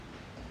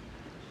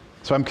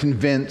So I'm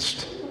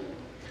convinced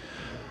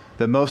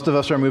that most of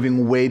us are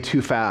moving way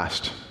too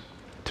fast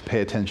to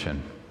pay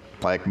attention.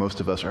 Like most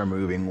of us are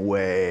moving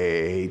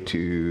way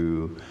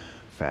too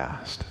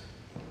fast.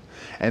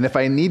 And if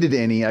I needed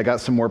any, I got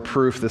some more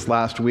proof this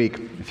last week,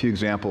 a few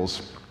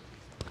examples.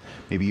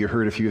 Maybe you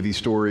heard a few of these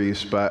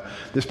stories, but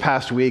this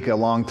past week, a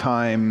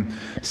long-time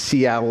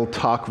Seattle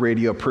talk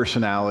radio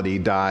personality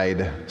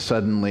died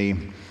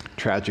suddenly,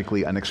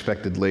 tragically,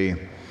 unexpectedly.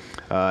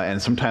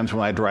 And sometimes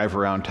when I drive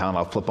around town,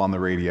 I'll flip on the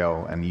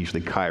radio, and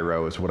usually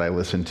Cairo is what I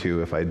listen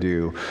to if I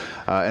do.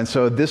 And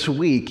so this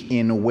week,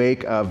 in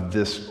wake of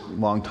this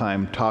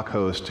longtime talk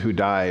host who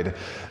died,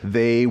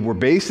 they were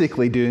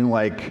basically doing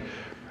like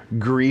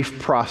grief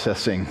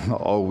processing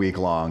all week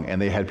long,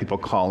 and they had people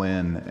call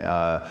in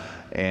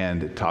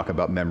and talk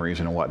about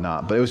memories and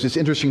whatnot. But it was just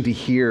interesting to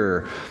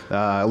hear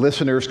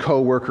listeners,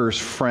 co-workers,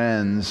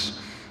 friends,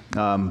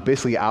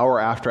 basically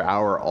hour after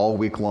hour all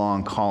week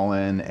long call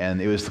in,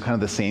 and it was kind of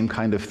the same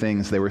kind of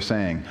things they were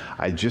saying.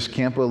 I just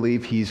can't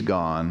believe he's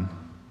gone.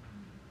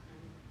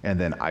 And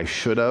then I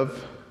should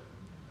have.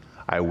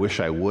 I wish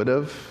I would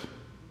have.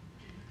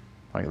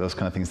 Like those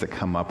kind of things that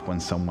come up when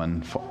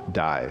someone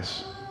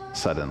dies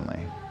suddenly.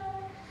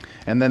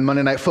 And then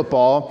Monday Night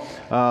Football,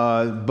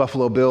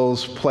 Buffalo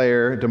Bills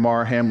player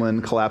Damar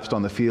Hamlin collapsed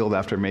on the field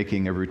after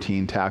making a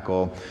routine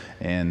tackle,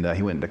 and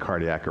he went into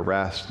cardiac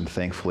arrest. And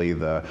thankfully,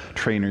 the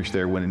trainers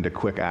there went into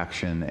quick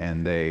action,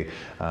 and they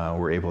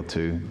were able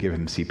to give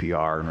him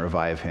CPR and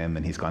revive him.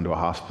 And he's gone to a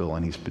hospital,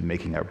 and he's been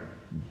making a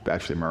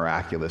actually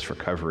miraculous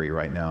recovery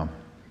right now.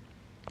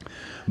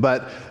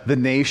 But the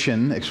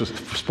nation,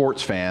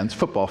 sports fans,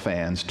 football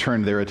fans,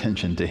 turned their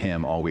attention to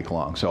him all week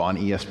long. So on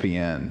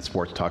ESPN,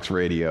 Sports Talks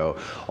Radio,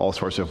 all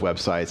sorts of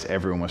websites,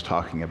 everyone was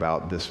talking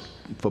about this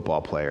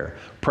football player,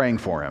 praying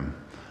for him.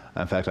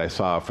 In fact, I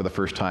saw for the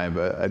first time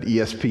an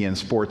ESPN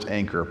sports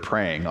anchor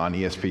praying on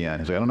ESPN.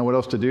 He's like, I don't know what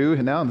else to do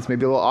now. This may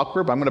be a little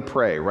awkward, but I'm going to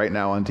pray right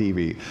now on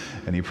TV.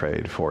 And he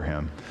prayed for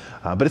him.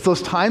 But it's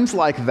those times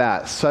like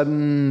that,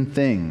 sudden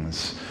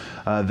things,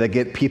 that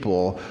get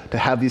people to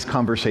have these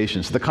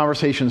conversations. The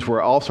conversations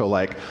were also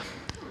like,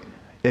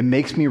 it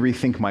makes me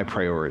rethink my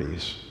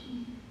priorities.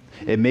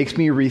 It makes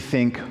me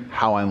rethink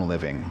how I'm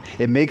living.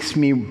 It makes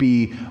me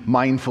be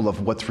mindful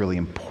of what's really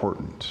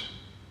important.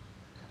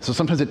 So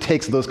sometimes it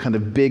takes those kind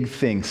of big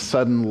things,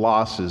 sudden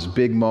losses,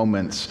 big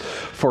moments,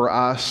 for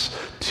us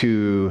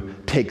to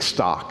take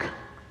stock,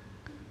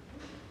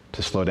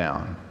 to slow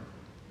down.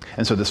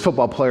 And so this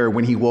football player,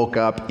 when he woke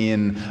up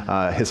in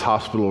his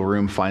hospital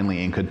room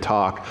finally and could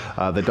talk,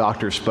 the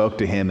doctor spoke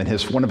to him,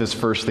 and one of his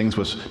first things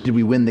was, did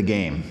we win the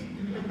game?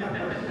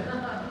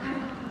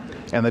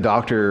 And the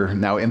doctor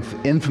now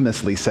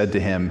infamously said to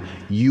him,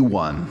 you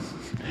won.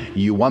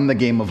 You won the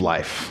game of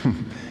life.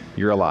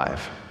 You're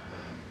alive.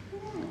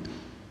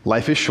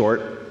 Life is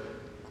short.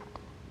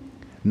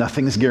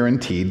 Nothing's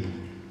guaranteed.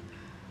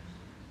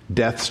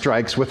 Death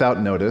strikes without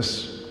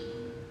notice.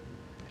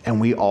 And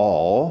we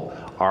all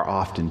are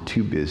often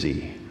too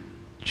busy,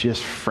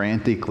 just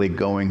frantically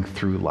going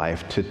through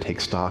life to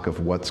take stock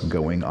of what's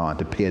going on,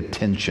 to pay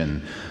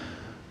attention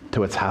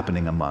to what's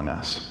happening among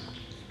us.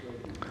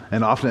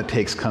 And often it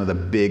takes kind of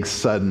the big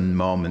sudden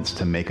moments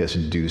to make us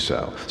do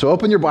so. So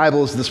open your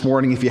Bibles this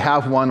morning. If you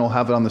have one, we'll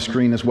have it on the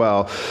screen as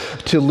well,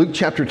 to Luke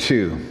chapter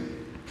 2.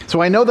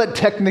 So I know that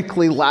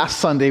technically last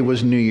Sunday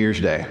was New Year's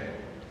Day.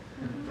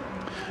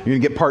 You're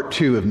going to get part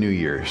 2 of New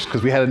Year's,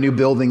 because we had a new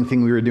building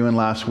thing we were doing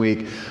last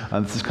week.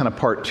 This is kind of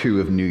part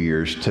 2 of New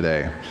Year's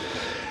today.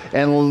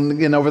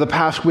 And over the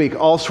past week,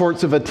 all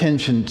sorts of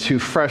attention to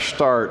fresh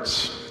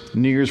starts,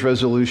 New Year's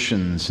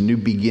resolutions, new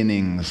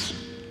beginnings.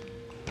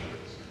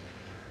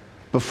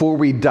 Before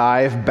we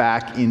dive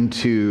back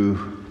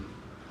into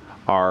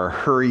our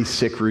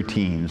hurry-sick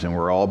routines, and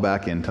we're all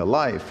back into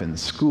life and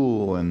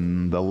school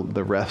and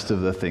the rest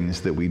of the things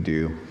that we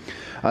do.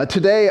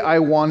 Today, I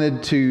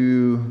wanted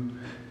to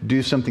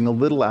do something a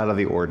little out of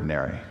the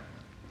ordinary.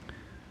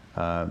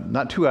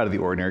 Not too out of the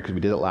ordinary, because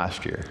we did it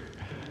last year.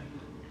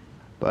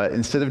 But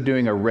instead of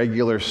doing a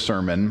regular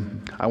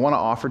sermon, I want to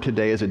offer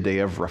today as a day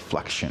of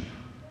reflection.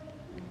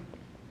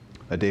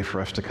 A day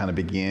for us to kind of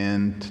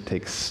begin to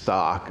take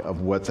stock of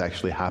what's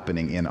actually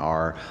happening in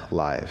our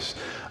lives.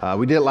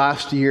 We did it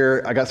last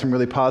year. I got some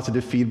really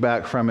positive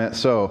feedback from it,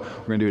 so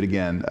we're going to do it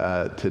again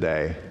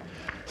today.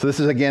 So this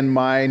is, again,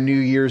 my New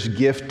Year's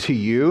gift to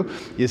you,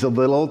 is a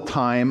little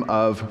time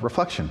of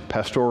reflection,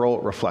 pastoral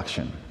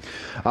reflection.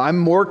 I'm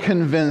more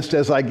convinced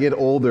as I get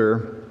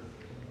older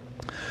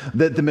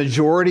that the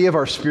majority of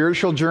our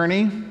spiritual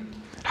journey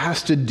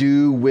has to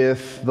do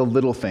with the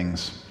little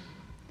things,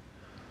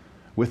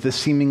 with the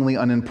seemingly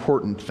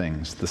unimportant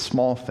things, the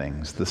small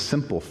things, the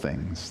simple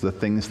things, the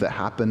things that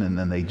happen and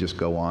then they just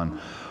go on.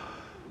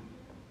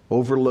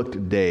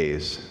 Overlooked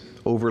days,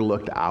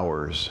 overlooked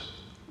hours,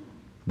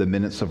 the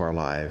minutes of our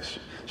lives.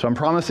 So I'm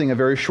promising a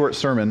very short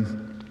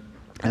sermon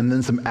and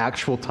then some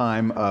actual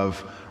time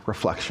of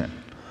reflection.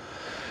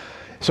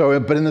 So,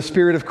 but in the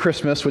spirit of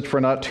Christmas, which we're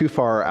not too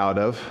far out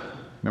of,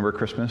 remember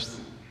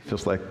Christmas?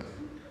 Feels like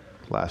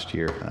last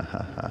year.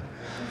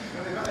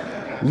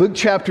 Luke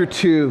chapter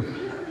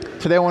 2.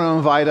 Today I want to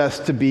invite us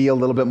to be a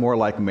little bit more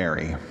like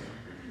Mary.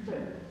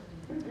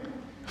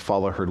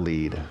 Follow her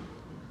lead.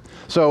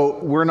 So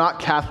we're not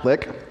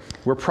Catholic,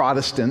 we're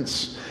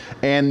Protestants,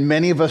 and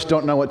many of us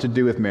don't know what to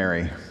do with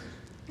Mary.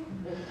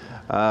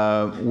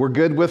 We're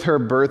good with her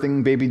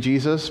birthing baby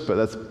Jesus,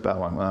 but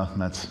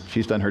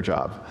she's done her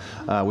job,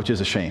 which is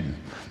a shame,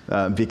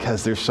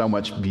 because there's so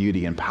much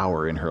beauty and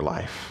power in her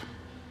life.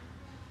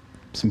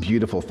 Some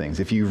beautiful things.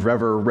 If you've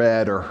ever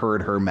read or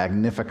heard her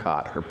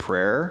Magnificat, her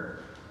prayer,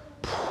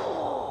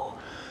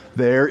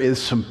 there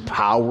is some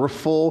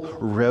powerful,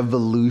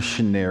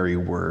 revolutionary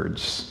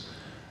words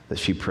that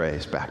she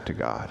prays back to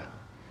God.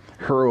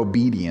 Her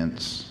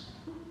obedience,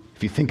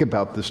 if you think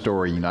about the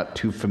story, you're not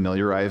too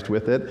familiarized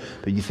with it,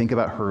 but you think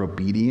about her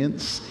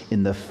obedience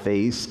in the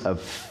face of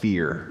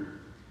fear.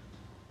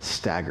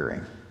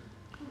 Staggering.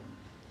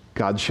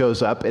 God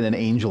shows up in an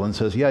angel and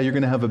says, yeah, you're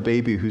going to have a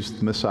baby who's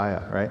the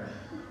Messiah, right?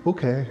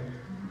 Okay,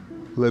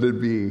 let it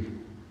be.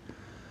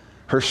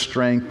 Her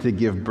strength to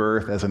give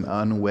birth as an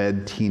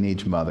unwed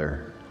teenage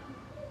mother,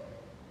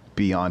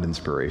 beyond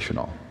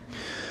inspirational.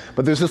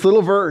 But there's this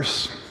little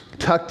verse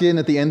tucked in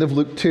at the end of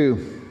Luke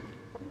 2.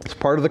 It's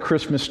part of the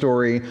Christmas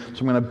story, so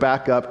I'm going to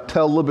back up,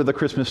 tell a little bit of the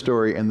Christmas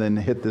story, and then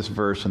hit this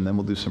verse, and then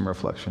we'll do some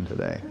reflection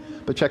today.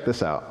 But check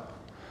this out.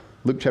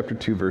 Luke chapter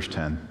 2, verse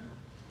 10.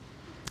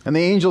 And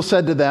the angel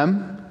said to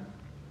them,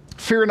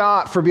 "Fear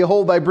not, for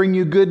behold, I bring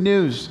you good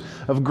news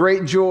of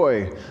great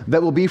joy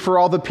that will be for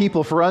all the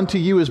people. For unto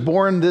you is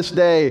born this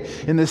day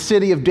in the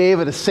city of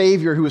David a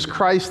Savior who is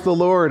Christ the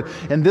Lord.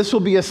 And this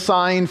will be a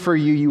sign for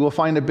you. You will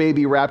find a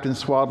baby wrapped in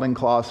swaddling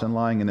cloths and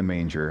lying in a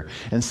manger."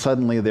 And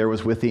suddenly there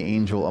was with the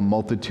angel a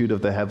multitude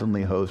of the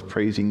heavenly host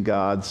praising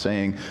God,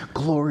 saying,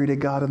 "Glory to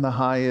God in the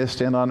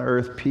highest, and on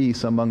earth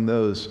peace among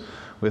those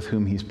with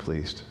whom he's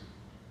pleased."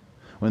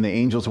 When the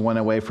angels went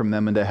away from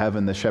them into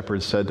heaven, the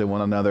shepherds said to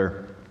one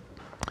another,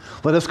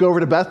 "Let us go over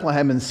to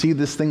Bethlehem and see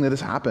this thing that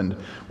has happened,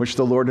 which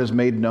the Lord has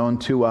made known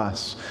to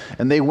us."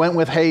 And they went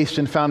with haste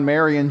and found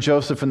Mary and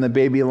Joseph and the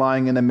baby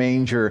lying in a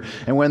manger.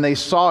 And when they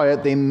saw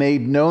it, they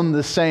made known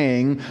the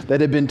saying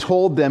that had been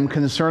told them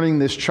concerning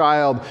this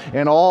child.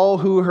 And all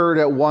who heard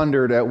it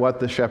wondered at what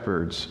the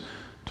shepherds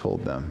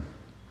told them.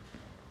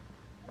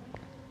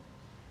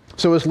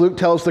 So as Luke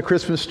tells the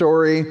Christmas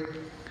story,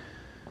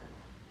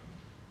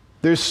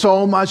 there's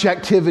so much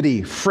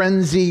activity,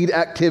 frenzied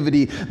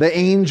activity. The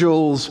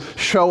angels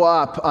show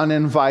up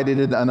uninvited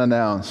and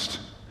unannounced.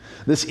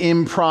 This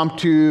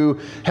impromptu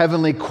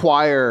heavenly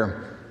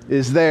choir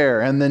is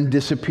there and then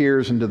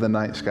disappears into the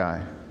night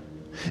sky.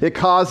 It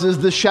causes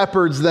the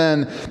shepherds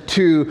then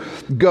to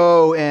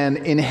go and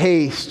in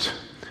haste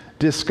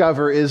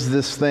discover, is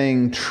this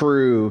thing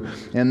true?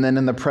 And then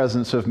in the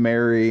presence of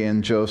Mary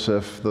and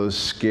Joseph, those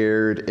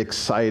scared,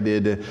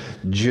 excited,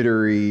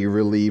 jittery,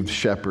 relieved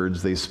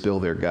shepherds, they spill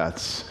their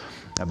guts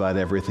about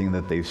everything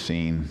that they've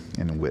seen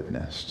and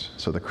witnessed.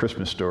 So the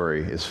Christmas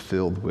story is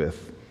filled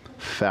with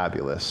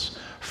fabulous,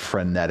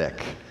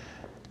 frenetic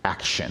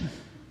action.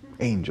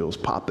 Angels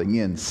popping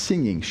in,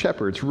 singing,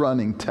 shepherds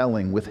running,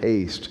 telling with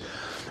haste,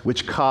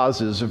 which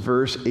causes,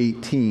 verse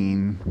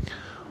 18,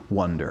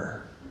 wonder.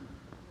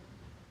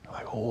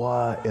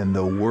 What in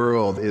the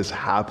world is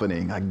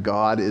happening?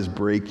 God is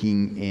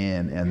breaking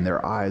in and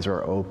their eyes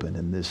are open,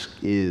 and this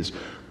is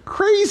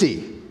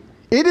crazy.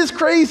 It is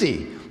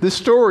crazy. This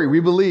story, we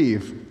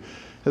believe,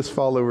 as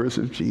followers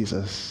of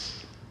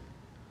Jesus.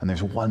 And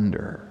there's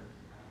wonder.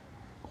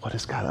 What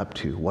is God up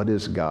to? What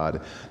is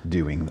God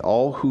doing?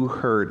 All who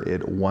heard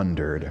it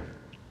wondered.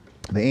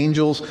 The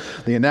angels,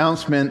 the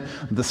announcement,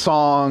 the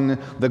song,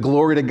 the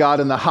glory to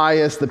God in the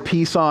highest, the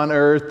peace on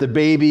earth, the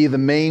baby, the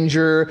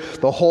manger,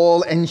 the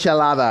whole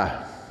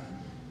enchilada.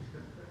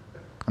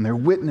 And they're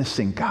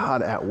witnessing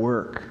God at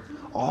work.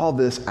 All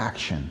this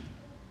action.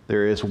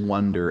 There is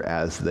wonder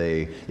as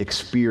they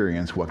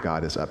experience what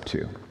God is up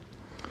to.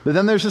 But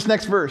then there's this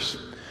next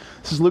verse.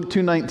 This is Luke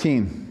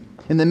 2:19.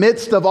 In the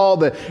midst of all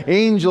the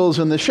angels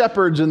and the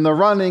shepherds and the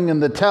running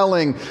and the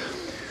telling,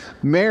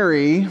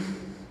 Mary,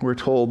 we're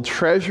told,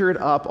 treasured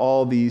up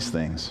all these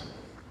things,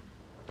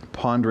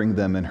 pondering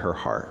them in her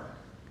heart.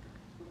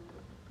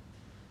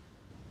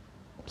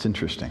 It's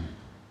interesting.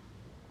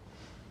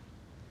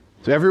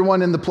 So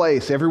everyone in the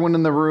place, everyone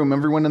in the room,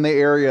 everyone in the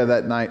area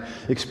that night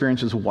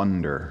experiences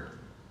wonder.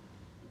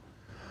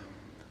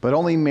 But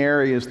only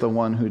Mary is the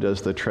one who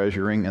does the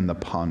treasuring and the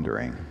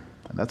pondering.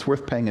 And that's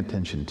worth paying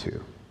attention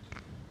to.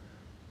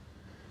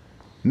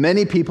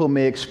 Many people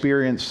may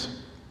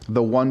experience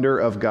the wonder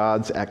of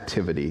God's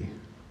activity,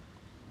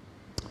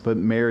 but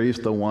Mary's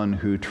the one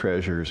who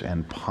treasures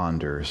and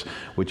ponders,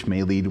 which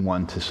may lead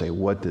one to say,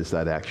 what does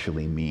that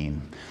actually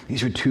mean?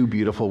 These are two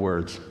beautiful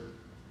words.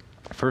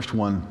 First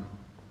one,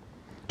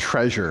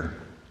 treasure.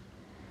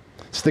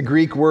 It's the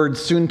Greek word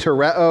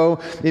suntereo.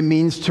 It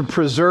means to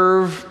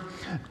preserve,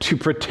 to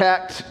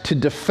protect, to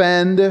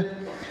defend.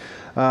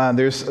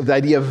 There's the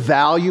idea of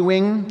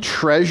valuing,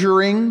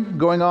 treasuring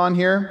going on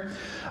here.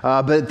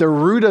 But the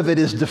root of it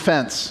is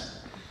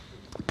defense,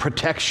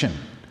 protection.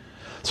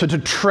 So to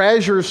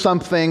treasure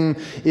something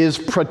is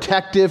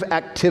protective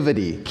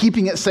activity,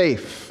 keeping it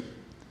safe,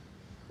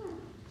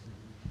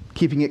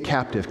 keeping it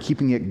captive,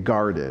 keeping it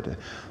guarded.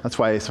 That's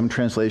why some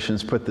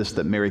translations put this,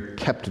 that Mary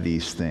kept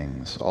these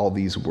things, all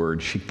these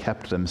words. She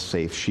kept them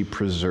safe. She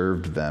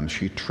preserved them.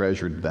 She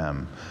treasured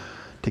them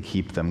to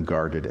keep them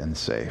guarded and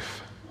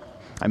safe.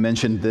 I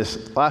mentioned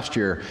this last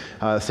year.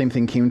 Same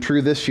thing came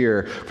true this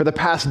year. For the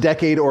past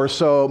decade or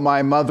so,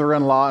 my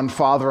mother-in-law and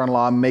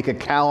father-in-law make a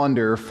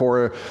calendar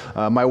for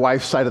my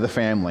wife's side of the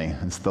family.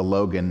 It's the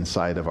Logan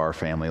side of our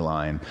family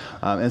line.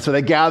 And so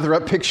they gather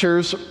up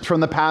pictures from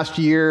the past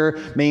year,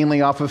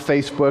 mainly off of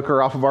Facebook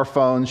or off of our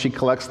phones. She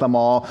collects them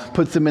all,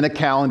 puts them in a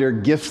calendar,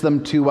 gifts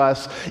them to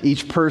us.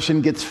 Each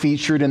person gets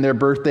featured in their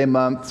birthday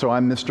month. So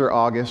I'm Mr.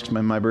 August,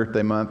 in my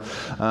birthday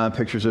month.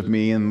 Pictures of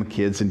me and the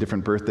kids and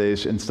different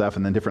birthdays and stuff,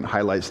 and then different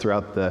highlights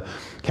throughout the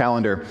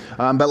calendar.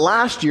 But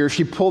last year,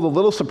 she pulled a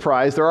little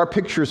surprise. There are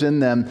pictures in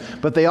them,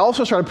 but they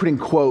also started putting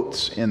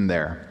quotes in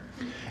there.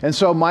 And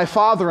so my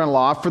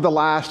father-in-law, for the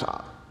last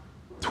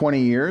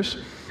 20 years,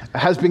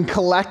 has been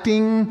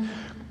collecting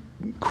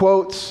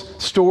quotes,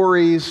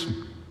 stories,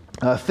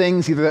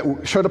 things either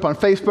that showed up on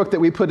Facebook that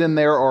we put in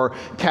there, or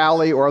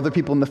Callie or other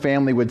people in the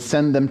family would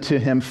send them to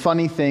him.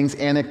 Funny things,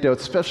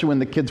 anecdotes, especially when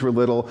the kids were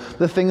little.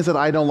 The things that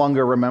I no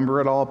longer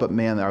remember at all, but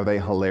man, are they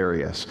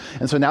hilarious.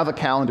 And so now the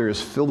calendar is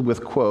filled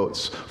with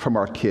quotes from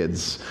our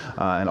kids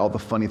and all the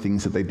funny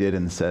things that they did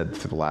and said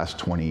for the last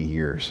 20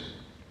 years.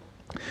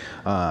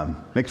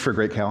 Makes for a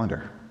great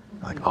calendar.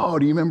 Like, oh,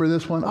 do you remember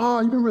this one?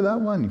 Oh, you remember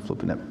that one? You're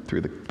flipping it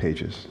through the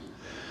pages.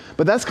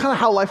 But that's kind of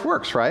how life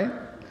works, right?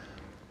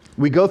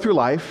 We go through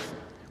life,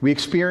 we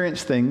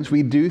experience things,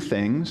 we do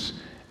things,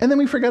 and then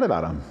we forget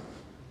about them.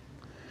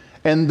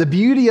 And the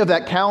beauty of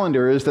that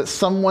calendar is that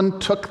someone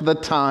took the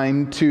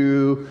time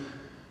to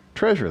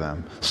treasure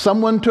them.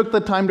 Someone took the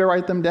time to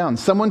write them down.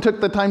 Someone took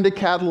the time to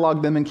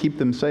catalog them and keep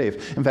them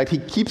safe. In fact, he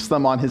keeps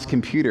them on his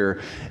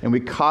computer, and we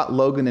caught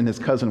Logan and his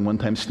cousin one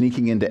time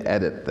sneaking in to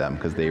edit them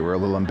because they were a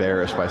little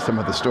embarrassed by some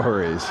of the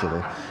stories, so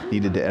they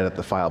needed to edit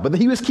the file. But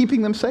he was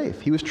keeping them safe.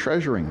 He was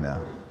treasuring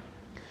them.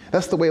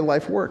 That's the way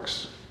life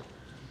works.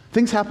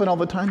 Things happen all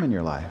the time in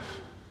your life.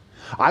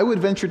 I would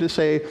venture to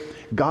say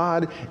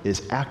God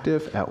is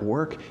active at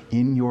work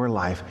in your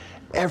life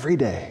every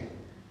day.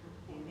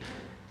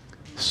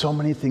 So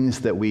many things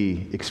that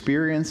we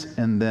experience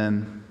and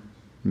then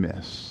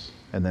miss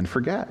and then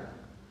forget.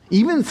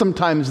 Even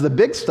sometimes the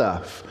big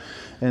stuff,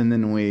 and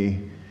then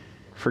we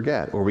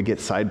forget, or we get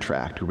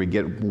sidetracked, or we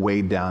get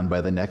weighed down by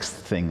the next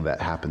thing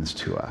that happens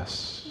to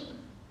us.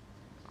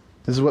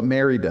 This is what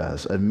Mary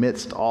does.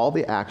 Amidst all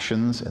the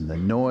actions and the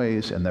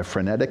noise and the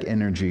frenetic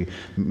energy,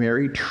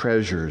 Mary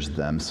treasures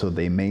them so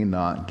they may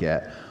not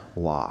get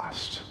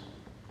lost.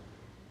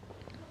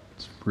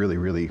 It's really,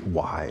 really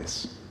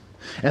wise.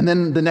 And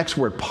then the next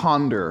word,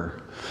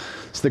 ponder.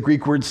 It's the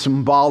Greek word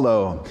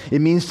symbolo. It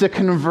means to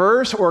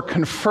converse or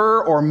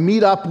confer or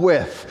meet up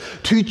with,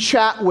 to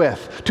chat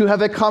with, to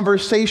have a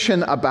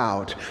conversation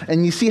about.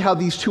 And you see how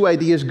these two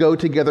ideas go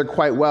together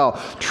quite well.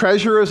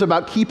 Treasure is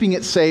about keeping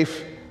it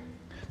safe,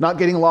 not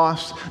getting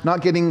lost,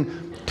 not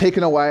getting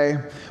taken away.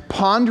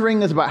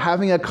 Pondering is about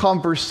having a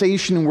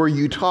conversation where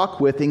you talk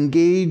with,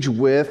 engage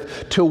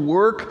with, to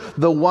work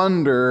the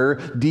wonder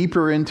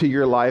deeper into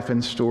your life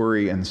and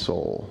story and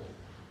soul.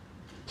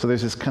 So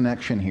there's this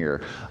connection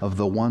here of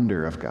the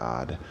wonder of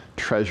God,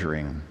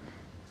 treasuring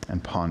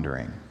and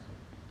pondering.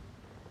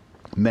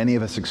 Many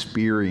of us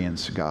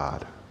experience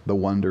God, the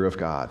wonder of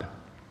God,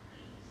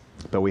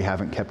 but we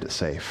haven't kept it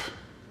safe.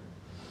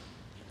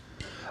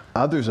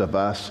 Others of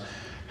us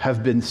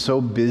have been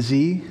so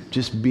busy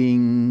just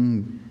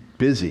being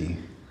busy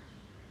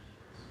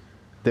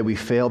that we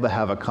fail to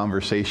have a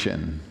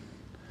conversation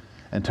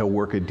and to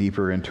work it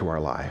deeper into our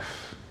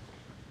life.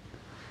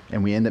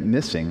 And we end up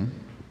missing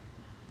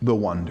the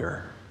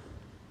wonder.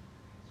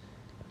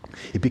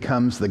 It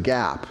becomes the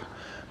gap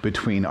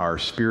between our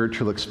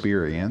spiritual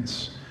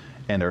experience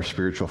and our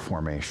spiritual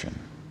formation,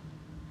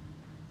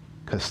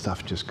 because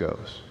stuff just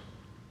goes.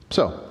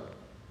 So,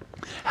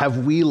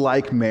 have we,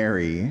 like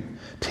Mary,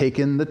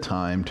 taken the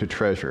time to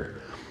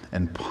treasure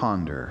and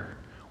ponder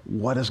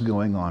what is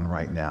going on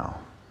right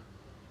now?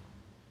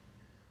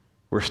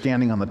 We're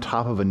standing on the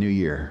top of a new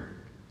year,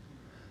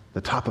 the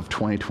top of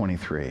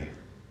 2023.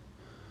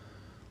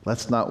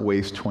 Let's not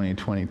waste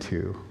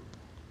 2022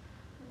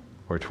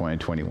 or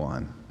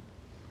 2021.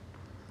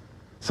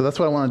 So that's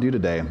what I want to do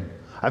today.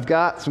 I've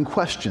got some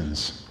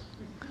questions.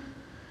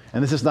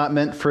 And this is not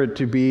meant for it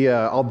to be,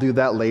 I'll do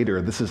that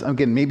later. This is,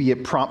 again, maybe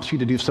it prompts you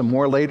to do some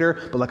more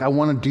later, but I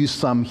want to do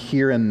some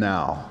here and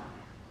now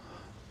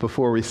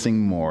before we sing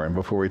more and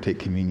before we take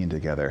communion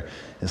together.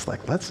 It's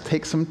let's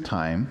take some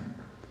time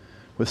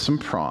with some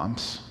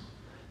prompts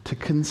to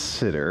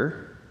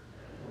consider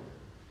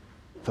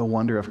the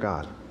wonder of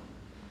God.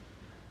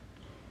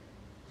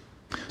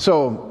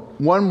 So,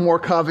 one more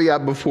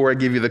caveat before I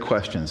give you the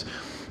questions.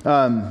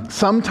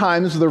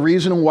 Sometimes the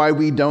reason why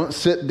we don't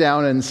sit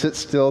down and sit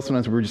still,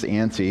 sometimes we're just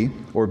antsy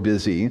or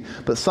busy,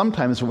 but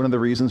sometimes one of the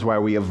reasons why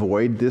we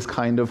avoid this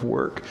kind of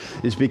work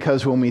is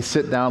because when we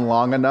sit down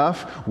long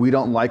enough, we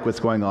don't like what's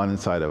going on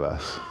inside of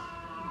us.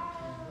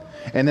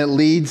 And it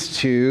leads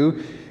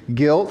to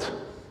guilt,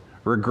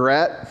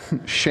 regret,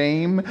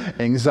 shame,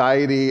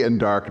 anxiety, and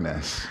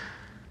darkness.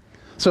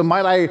 So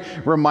might I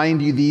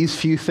remind you these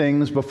few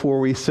things before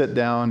we sit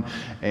down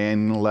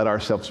and let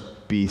ourselves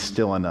be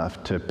still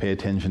enough to pay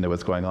attention to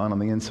what's going on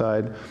the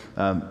inside.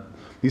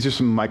 These are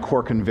some of my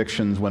core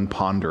convictions when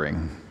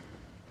pondering.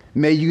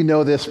 May you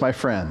know this, my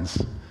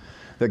friends,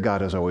 that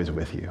God is always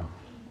with you.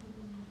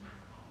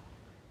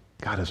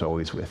 God is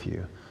always with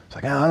you. It's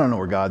like, I don't know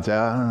where God's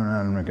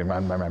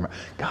at.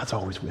 God's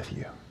always with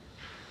you.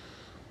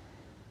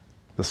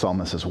 The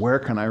psalmist says, where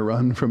can I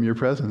run from your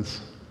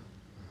presence?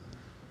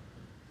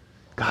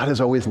 God is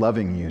always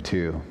loving you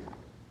too.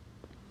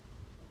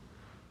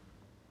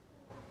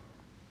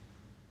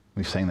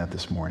 We sang that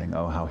this morning.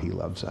 Oh, how he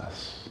loves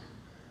us.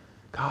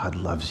 God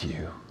loves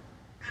you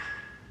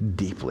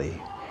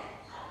deeply.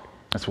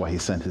 That's why he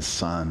sent his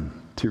son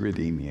to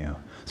redeem you.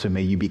 So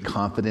may you be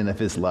confident of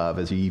his love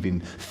as you even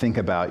think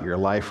about your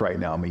life right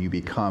now. May you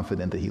be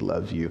confident that he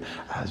loves you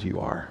as you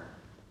are.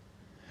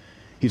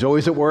 He's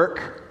always at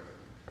work.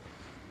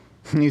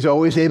 He's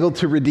always able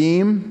to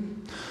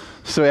redeem.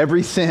 So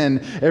every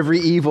sin, every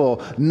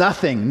evil,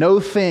 nothing, no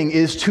thing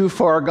is too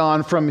far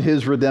gone from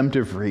his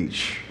redemptive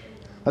reach.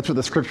 That's what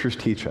the scriptures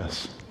teach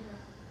us.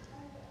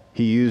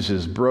 He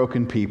uses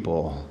broken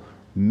people,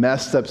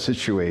 messed up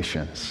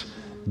situations,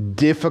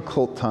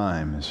 difficult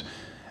times,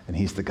 and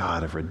he's the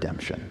God of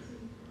redemption.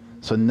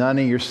 So none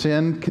of your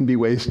sin can be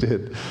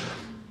wasted.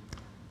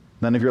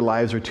 None of your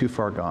lives are too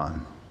far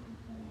gone.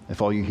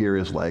 If all you hear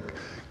is like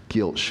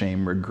guilt,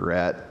 shame,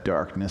 regret,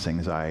 darkness,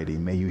 anxiety,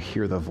 may you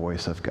hear the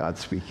voice of God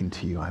speaking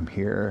to you. I'm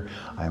here.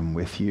 I'm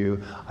with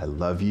you. I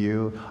love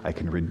you. I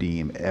can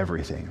redeem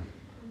everything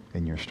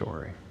in your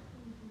story.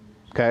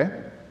 Okay?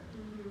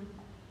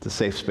 It's a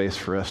safe space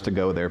for us to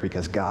go there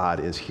because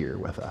God is here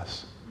with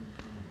us.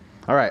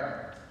 All right.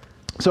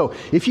 So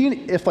if you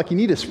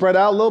need to spread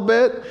out a little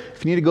bit,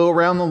 if you need to go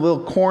around the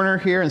little corner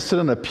here and sit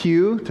on a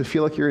pew to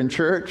feel like you're in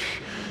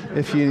church,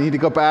 if you need to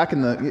go back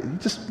in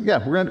it's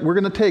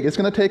going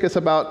to take us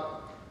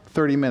about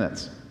 30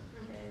 minutes.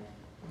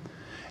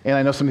 And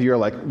I know some of you are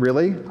like,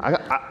 really?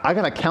 I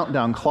got a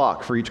countdown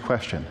clock for each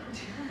question.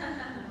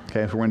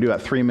 Okay, so we're going to do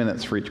about 3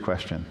 minutes for each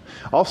question.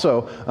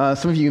 Also,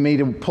 some of you may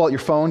need to pull out your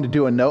phone to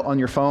do a note on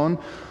your phone.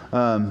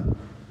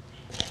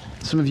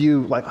 Some of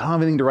you, like, I don't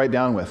have anything to write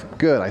down with.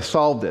 Good, I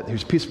solved it.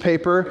 Here's a piece of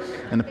paper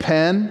and a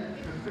pen.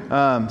 So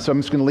I'm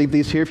just going to leave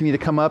these here. If you need to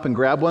come up and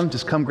grab one,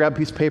 just come grab a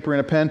piece of paper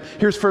and a pen.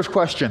 Here's the first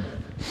question.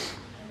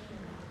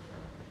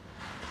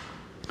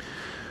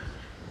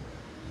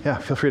 Yeah,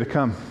 feel free to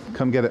come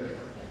get it.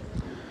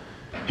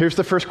 Here's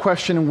the first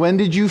question. When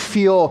did you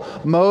feel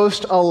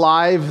most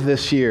alive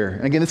this year?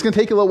 And again, it's going to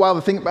take you a little while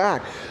to think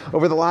back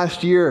over the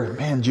last year.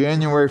 Man,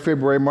 January,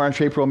 February,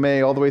 March, April,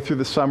 May, all the way through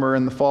the summer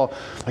and the fall.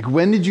 Like,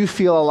 when did you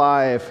feel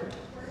alive?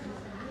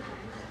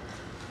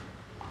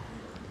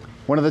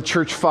 One of the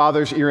church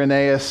fathers,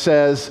 Irenaeus,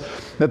 says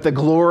that the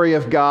glory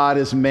of God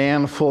is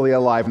man fully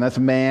alive. And that's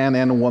man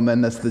and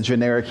woman. That's the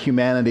generic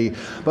humanity.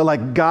 But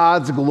like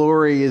God's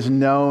glory is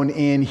known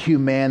in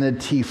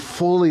humanity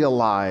fully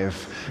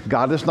alive.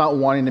 God is not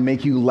wanting to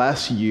make you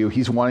less you.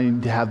 He's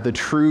wanting to have the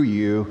true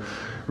you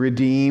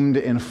redeemed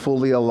and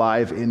fully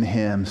alive in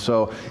him.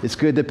 So it's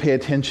good to pay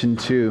attention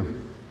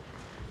to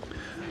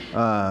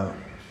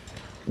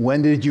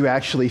when did you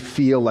actually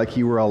feel like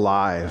you were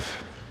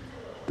alive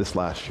this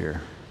last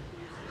year?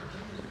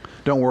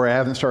 Don't worry, I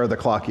haven't started the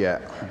clock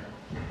yet.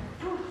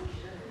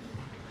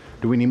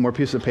 Do we need more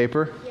pieces of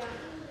paper? Yeah.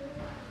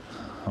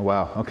 Oh,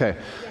 wow, okay.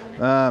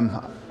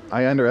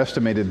 I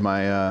underestimated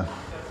my...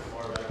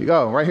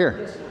 right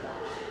here.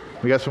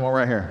 We got some more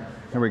right here.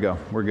 Here we go.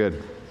 We're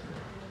good.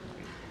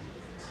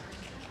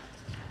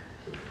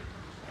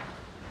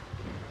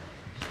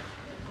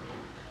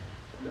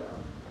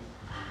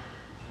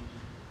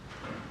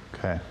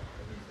 Okay.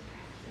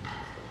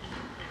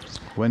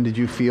 When did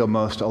you feel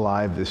most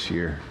alive this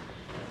year?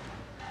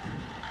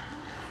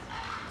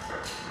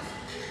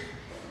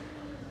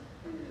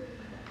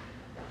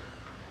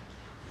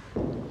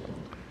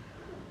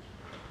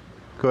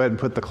 Go ahead and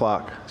put the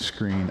clock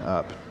screen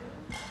up.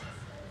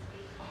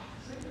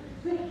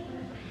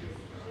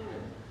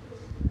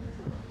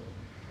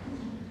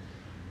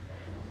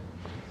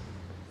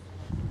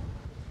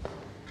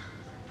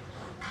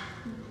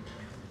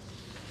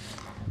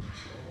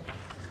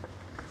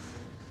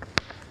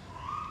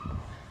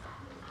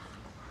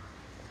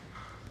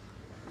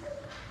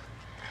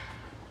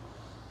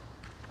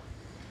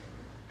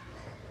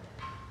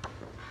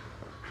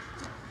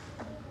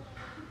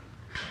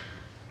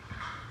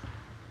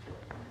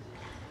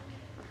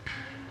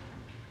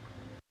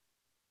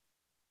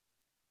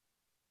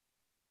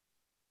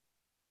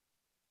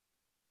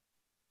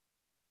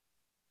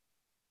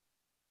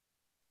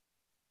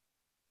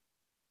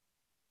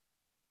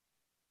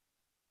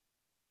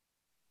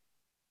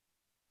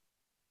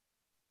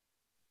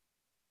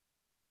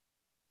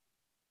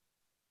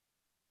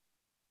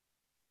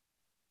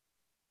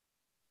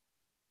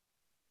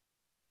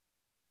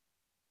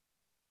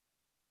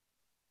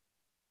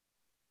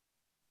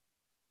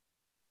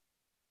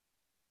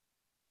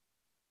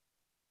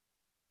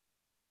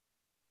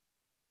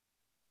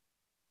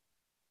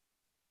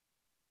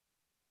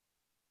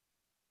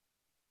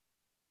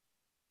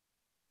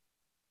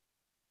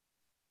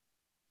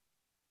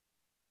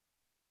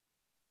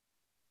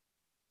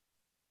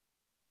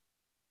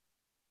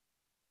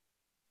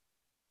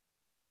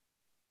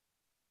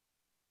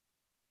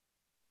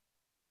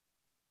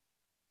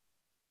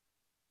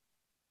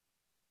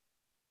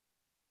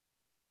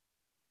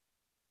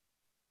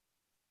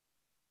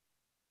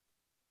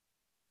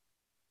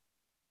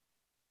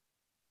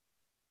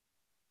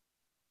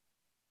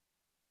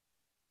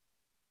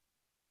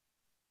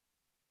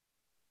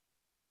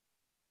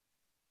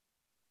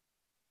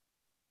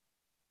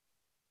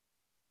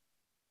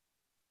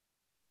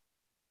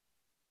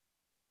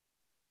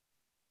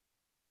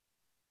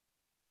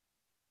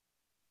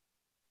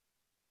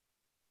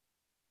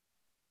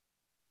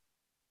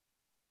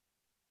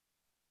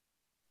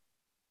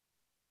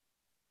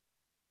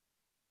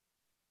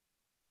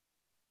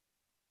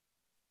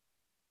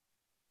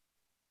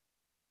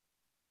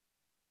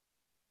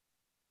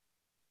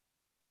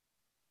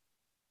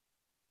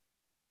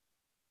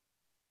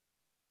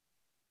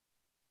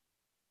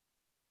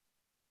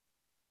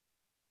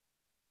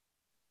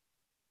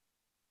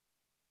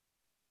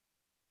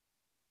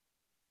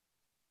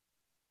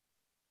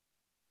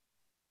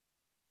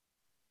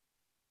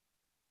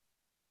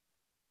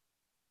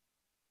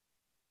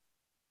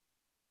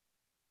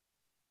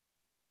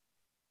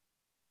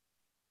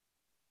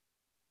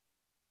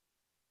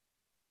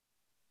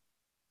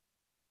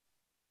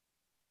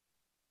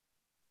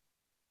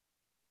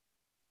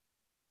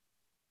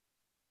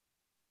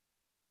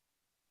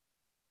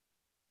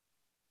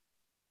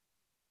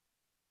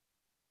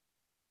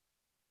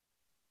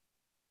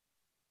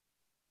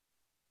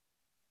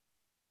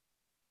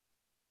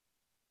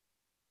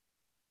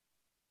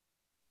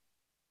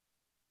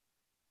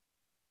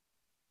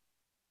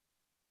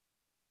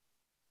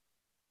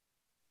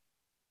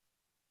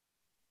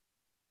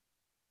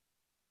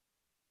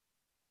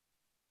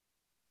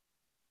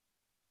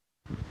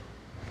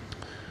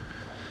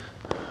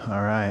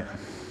 All right.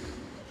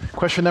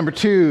 Question number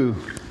 2.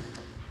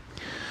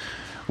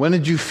 When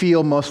did you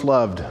feel most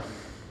loved?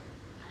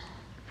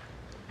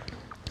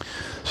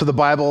 So the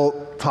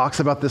Bible talks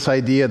about this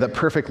idea that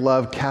perfect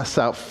love casts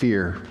out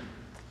fear.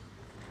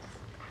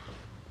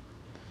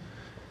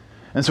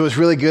 And so it's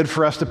really good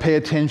for us to pay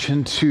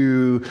attention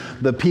to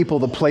the people,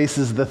 the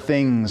places, the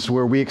things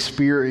where we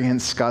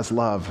experience God's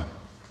love.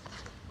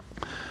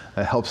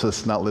 It helps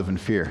us not live in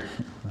fear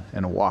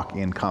and walk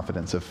in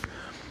confidence of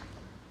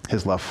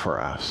his love for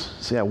us.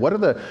 So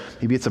yeah,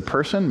 maybe it's a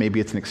person,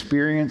 maybe it's an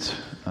experience,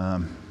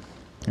 maybe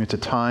it's a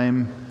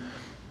time,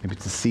 maybe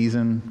it's a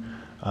season,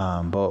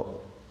 but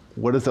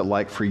what is it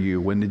like for you?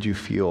 When did you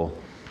feel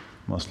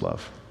most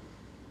love?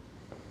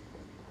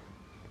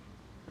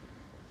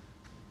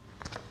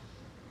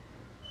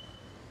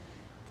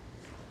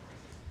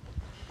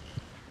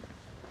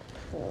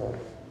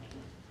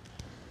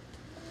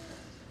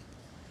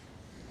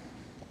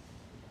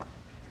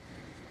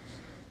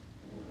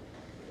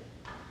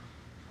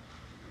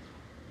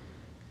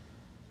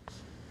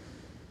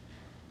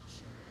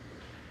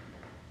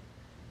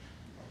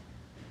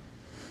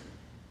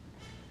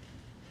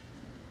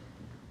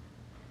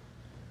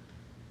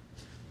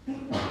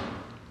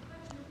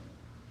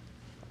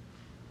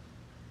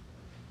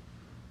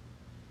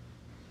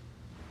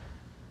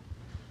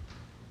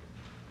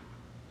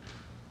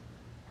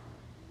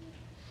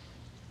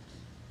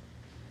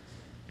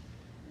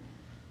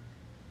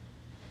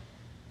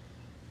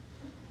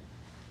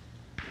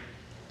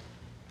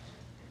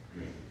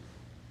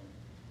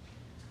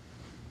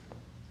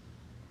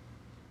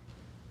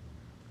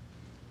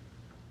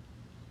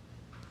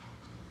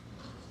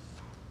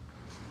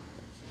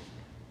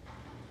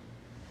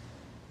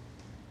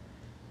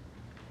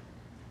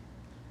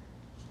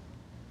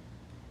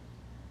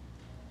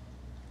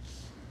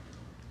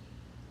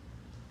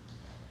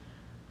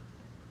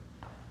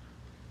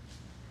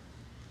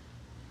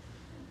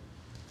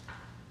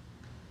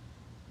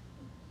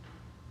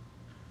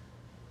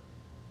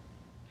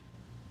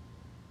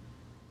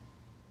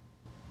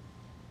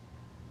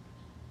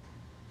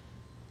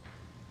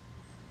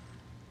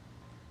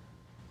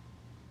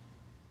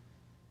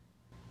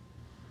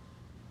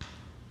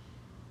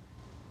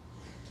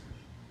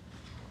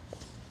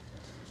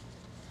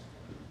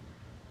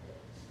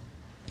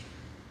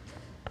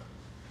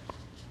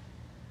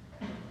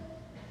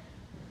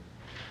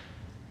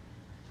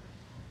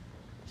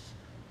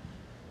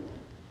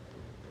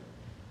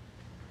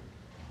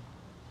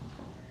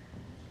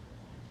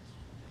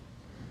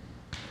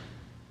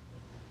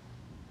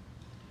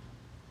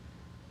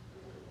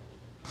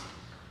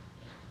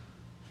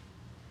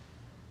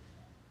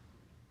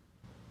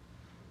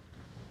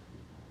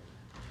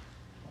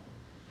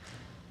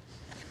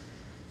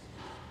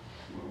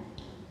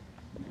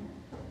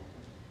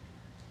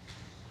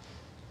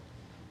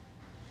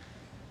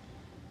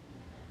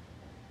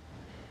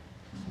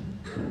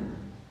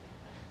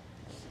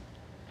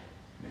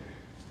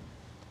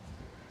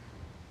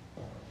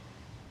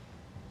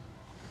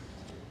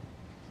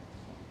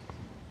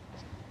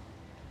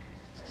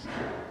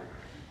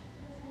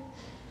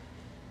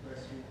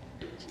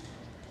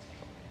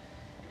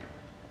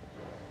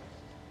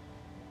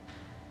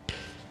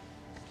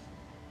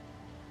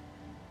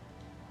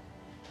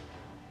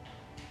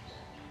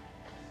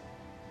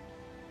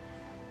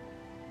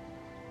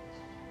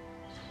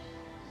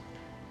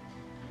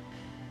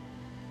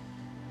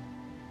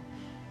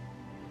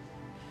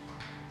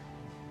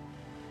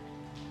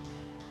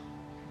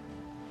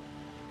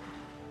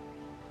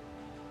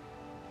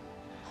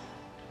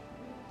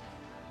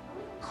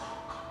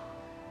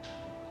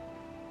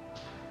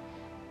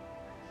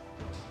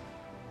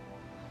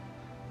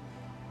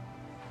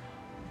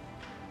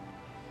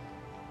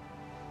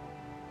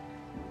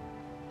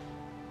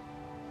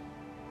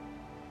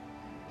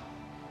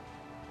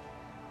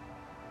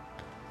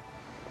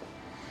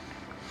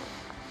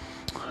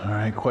 All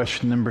right,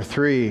 question number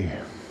 3.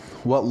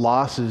 What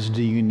losses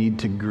do you need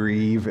to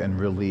grieve and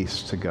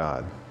release to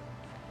God?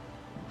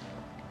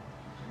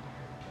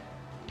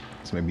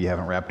 So maybe you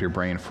haven't wrapped your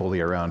brain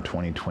fully around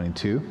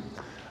 2022.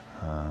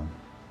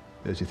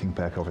 As you think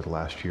back over the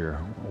last year,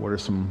 what are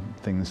some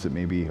things that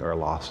maybe are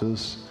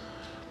losses?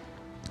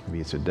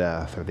 Maybe it's a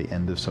death or the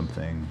end of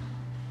something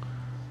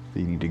that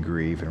you need to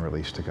grieve and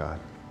release to God.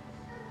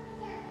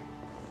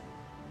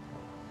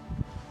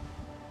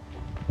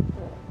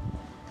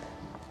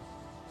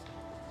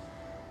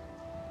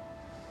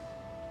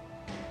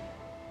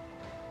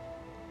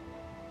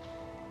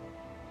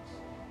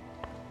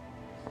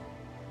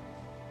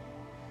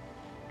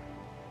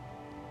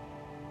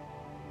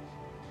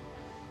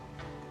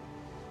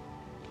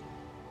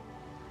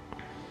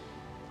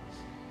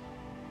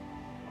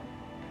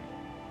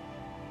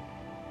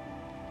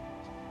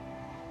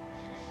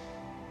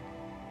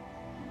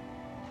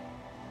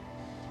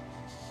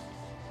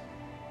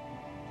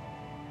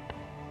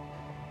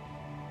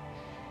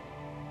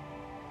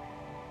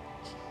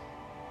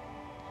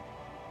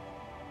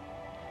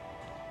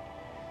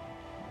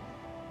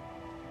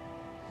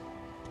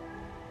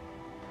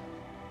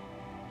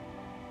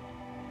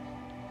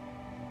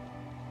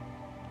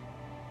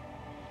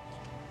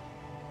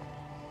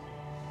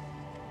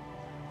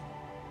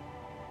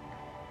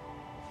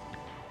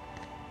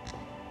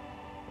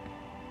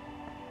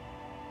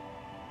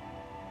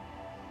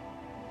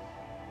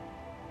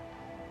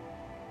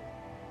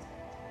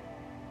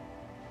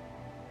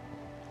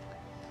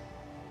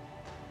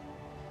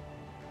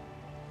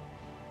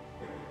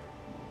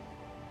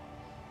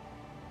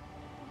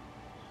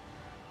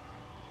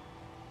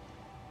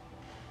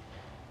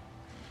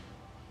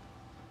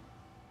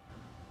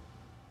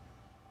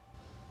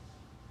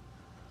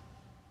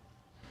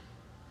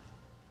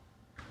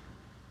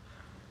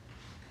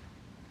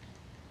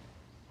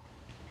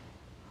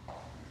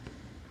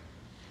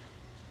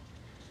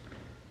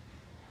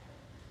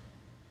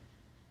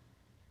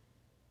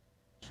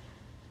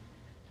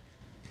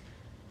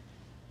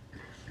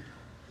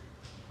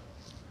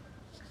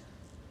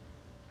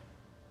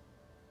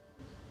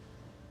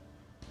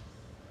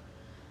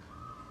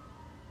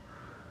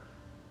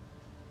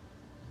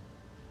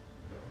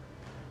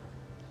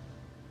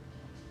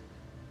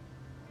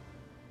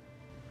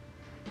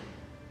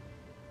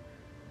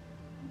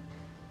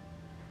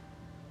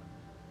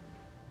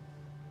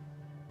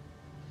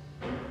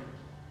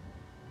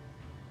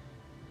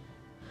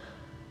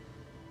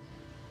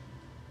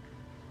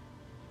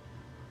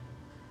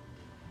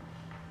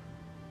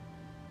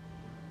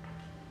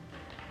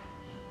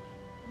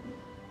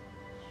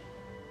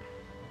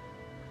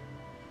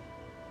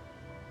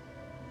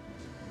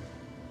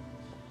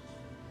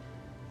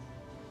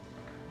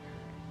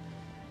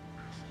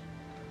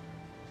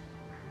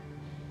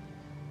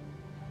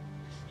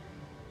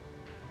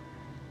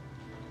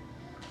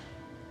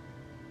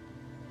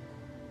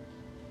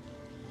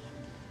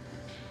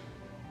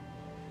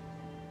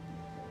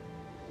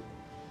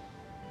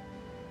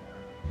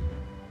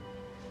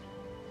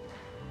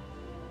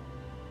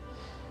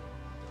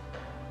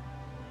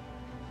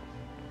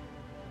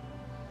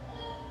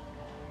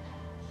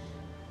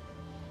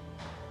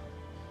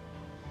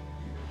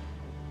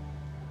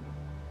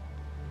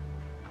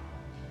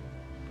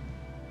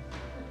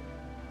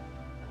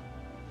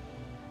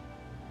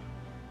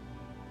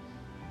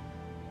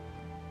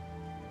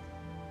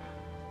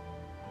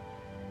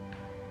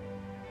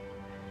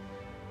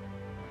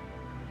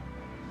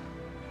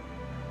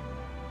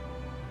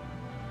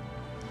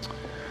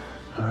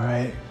 All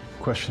right,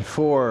 question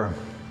 4.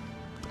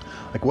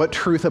 Like, what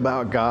truth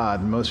about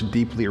God most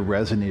deeply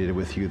resonated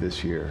with you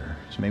this year?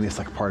 So maybe it's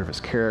like part of his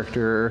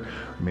character, or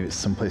maybe it's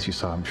someplace you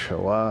saw him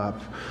show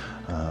up.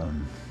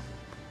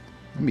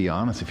 Be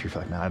honest if you're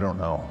like, man, I don't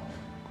know.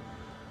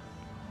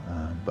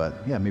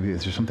 But yeah, maybe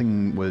there's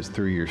something was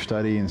through your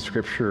study in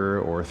scripture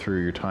or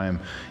through your time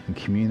in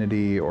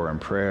community or in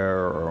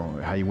prayer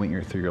or how you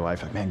went through your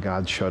life. Like, man,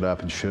 God showed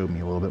up and showed me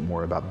a little bit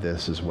more about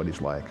this is what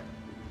he's like.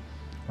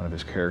 One of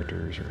his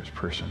characters or his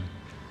person.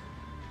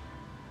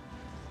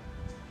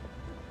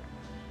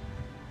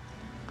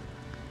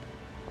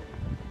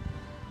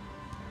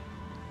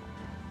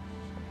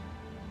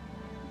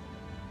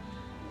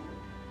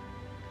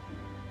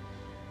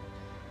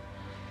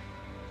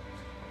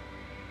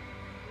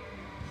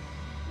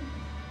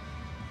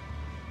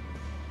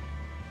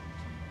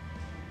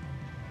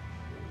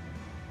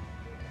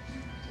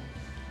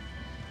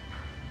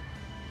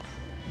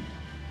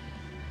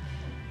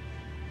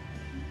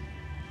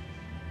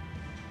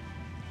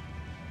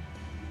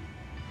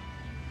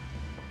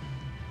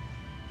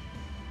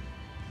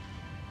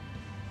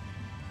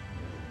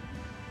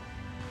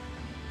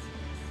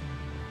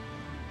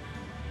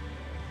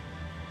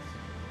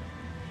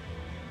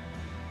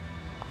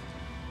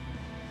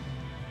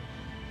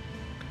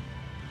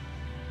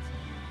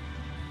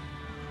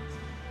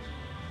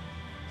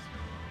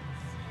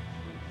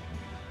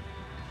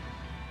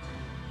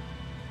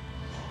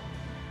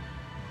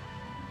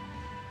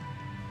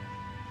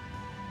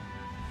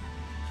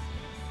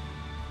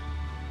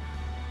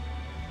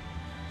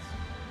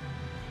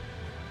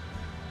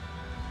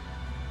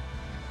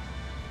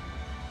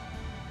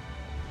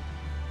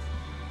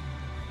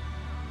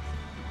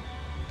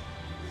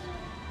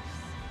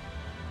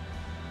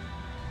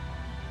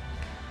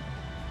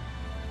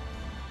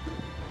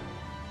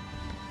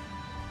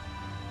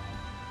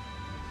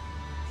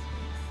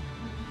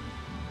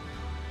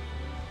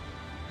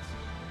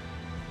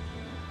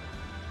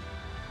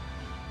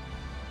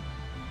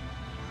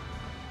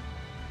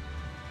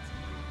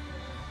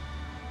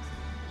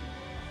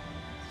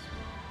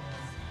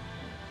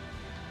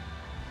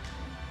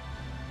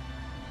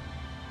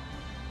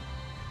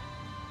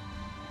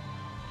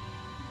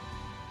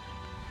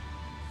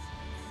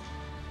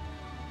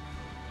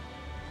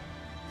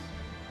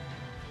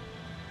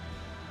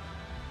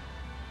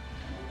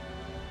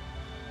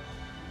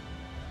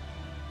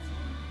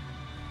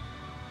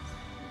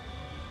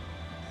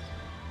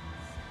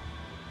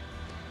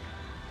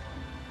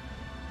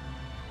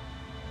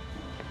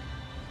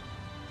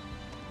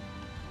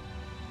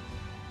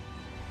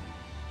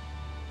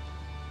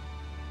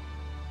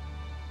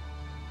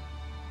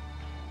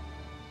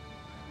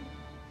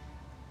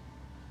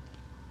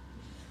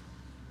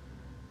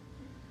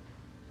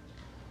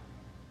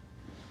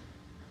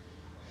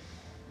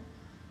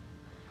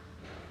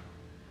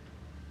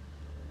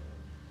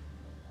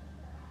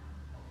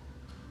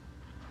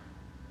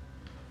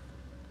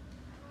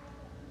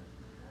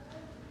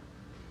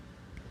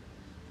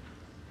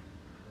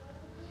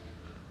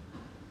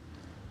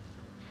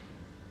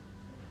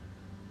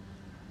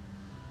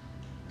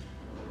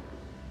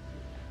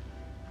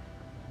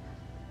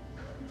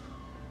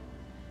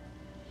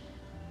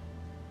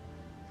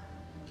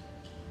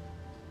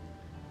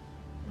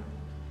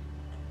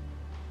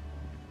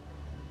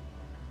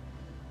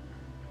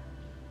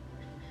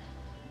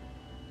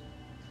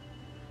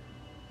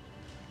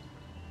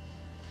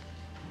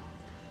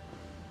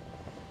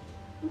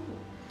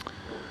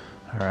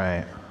 All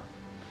right.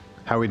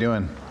 How are we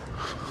doing?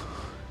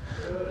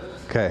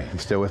 Okay, you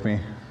still with me?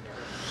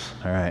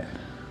 All right.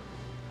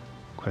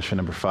 Question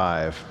number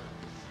 5.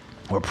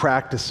 What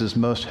practices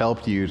most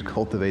helped you to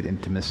cultivate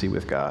intimacy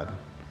with God?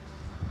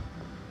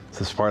 So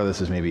this part of this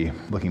is maybe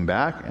looking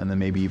back and then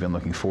maybe even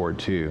looking forward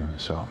too.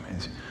 So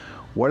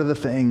what are the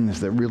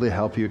things that really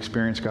help you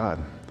experience God?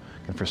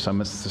 And for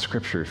some it's the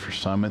scriptures, for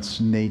some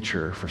it's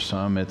nature, for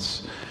some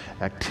it's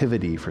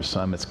activity, for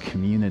some it's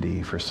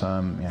community, for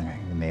some, I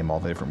can name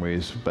all the different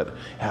ways, but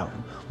yeah,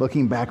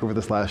 looking back over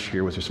this last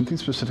year, was there something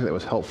specific that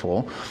was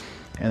helpful?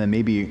 And then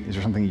maybe, is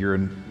there something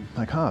you're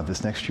like,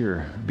 this next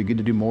year, it'd be good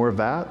to do more of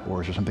that?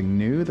 Or is there something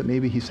new that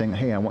maybe he's saying,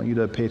 hey, I want you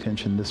to pay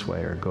attention this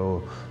way or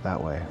go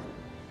that way?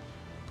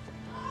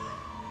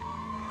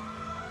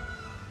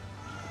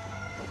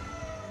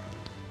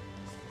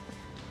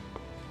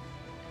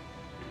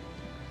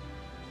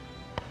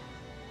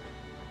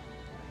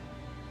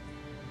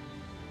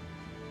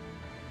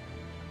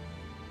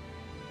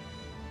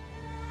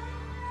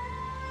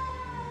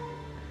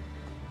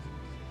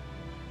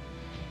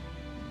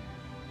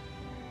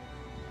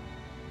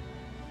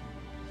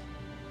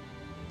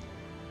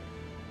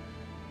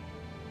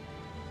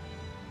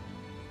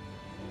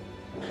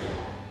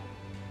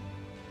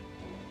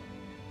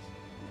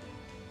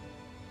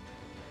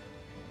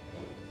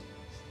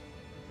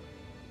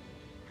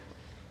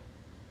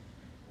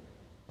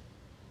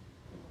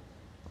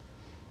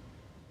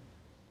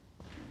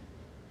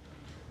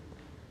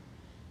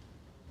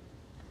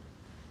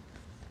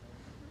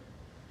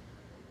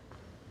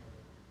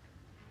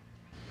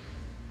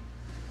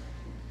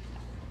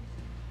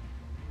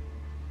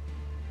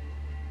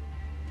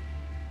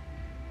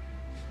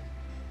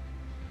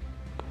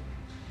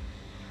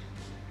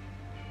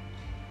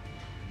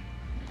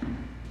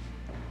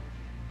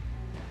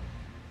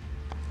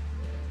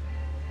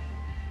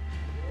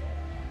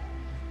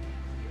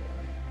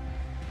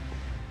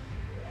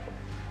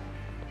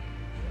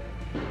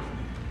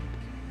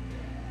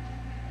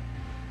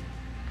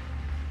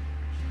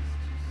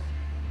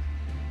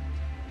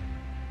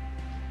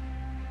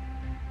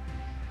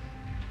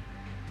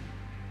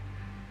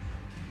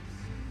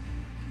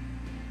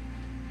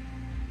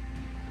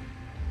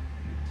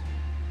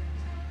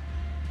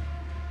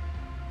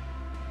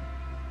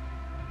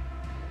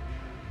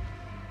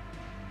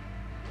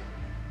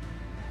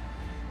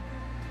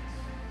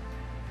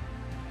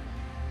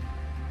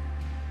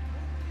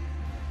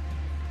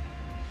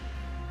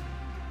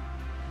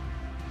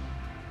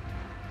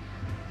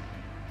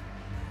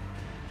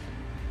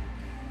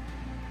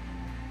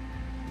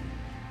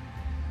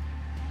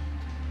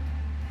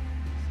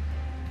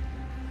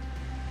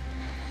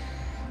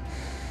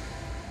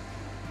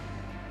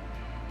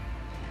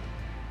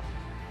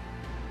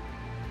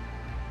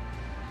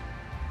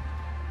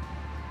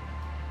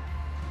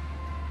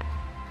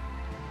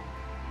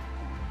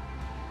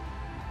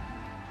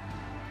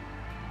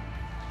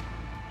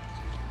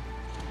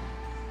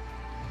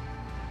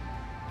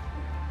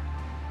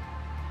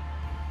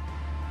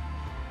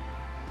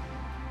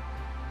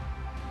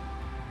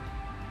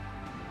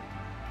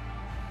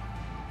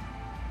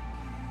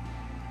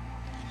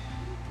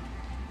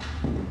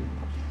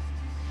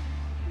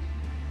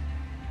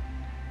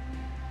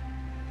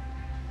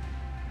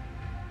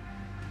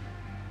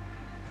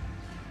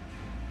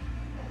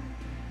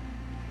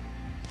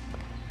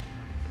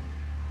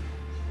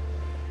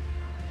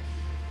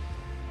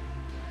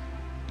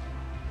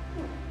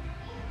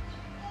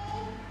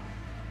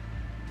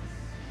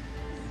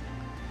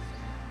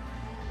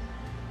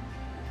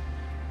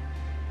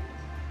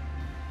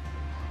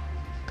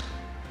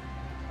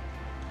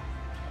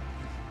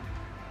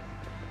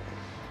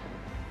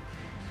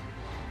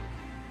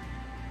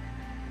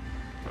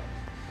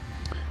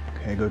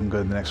 Okay, go ahead and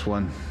go to the next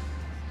one.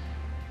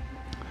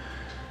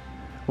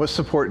 What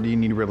support do you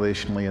need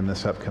relationally in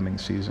this upcoming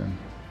season?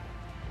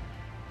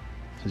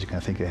 As you kind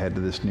of think ahead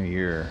to this new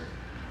year,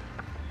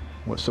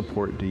 what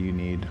support do you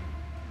need?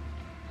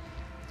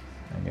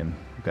 Again,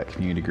 we've got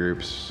community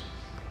groups,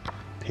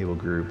 table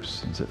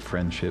groups. Is it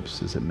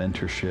friendships? Is it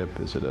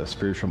mentorship? Is it a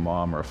spiritual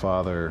mom or a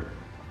father?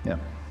 Yeah.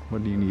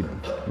 What do you need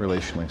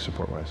relationally,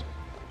 support-wise?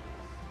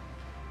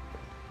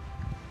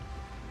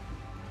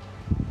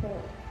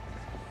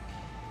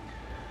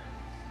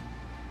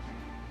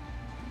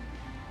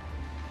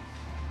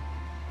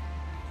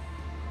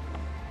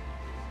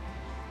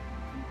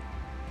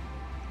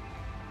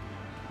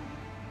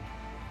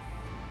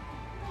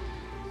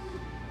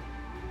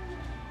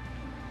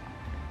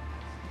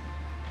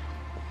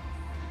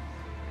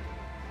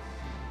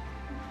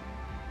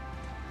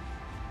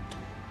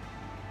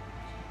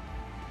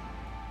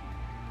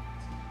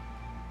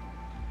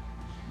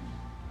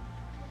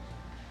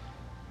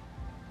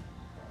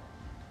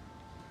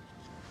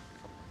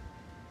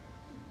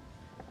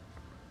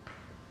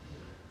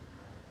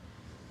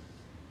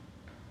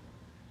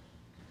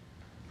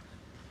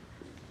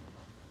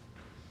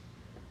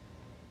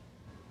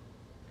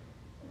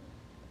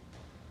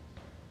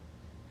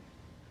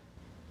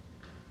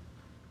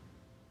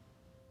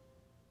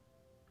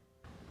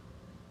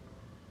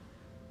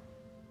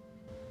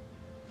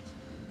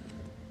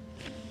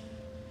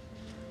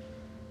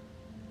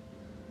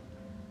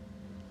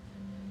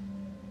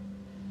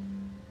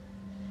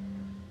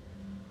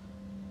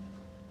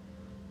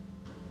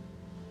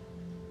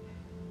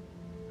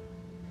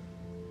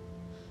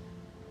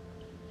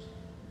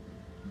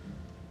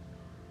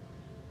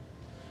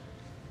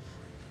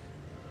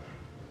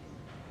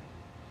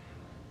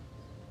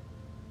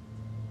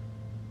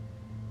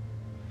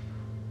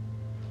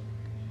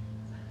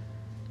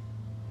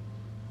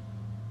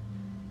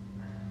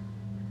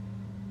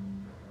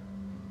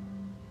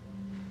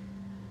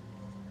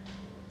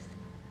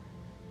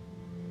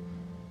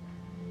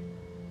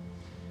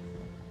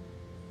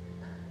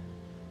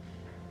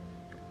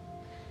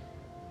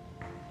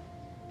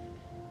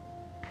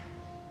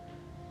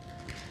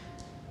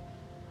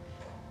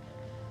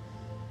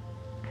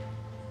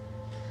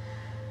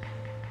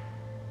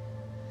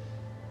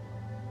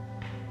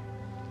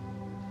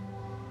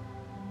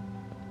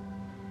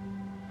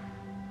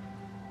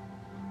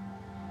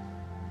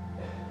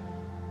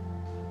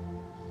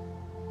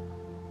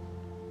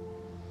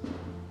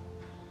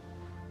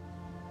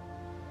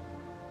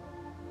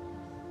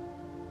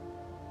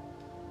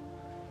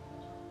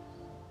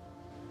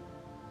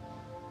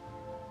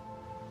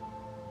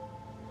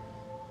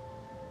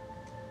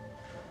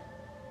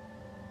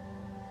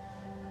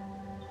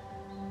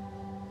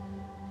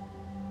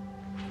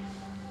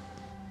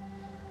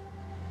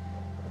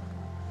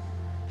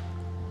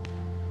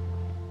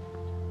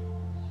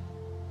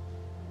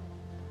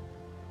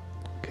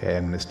 Okay,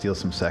 I'm going to steal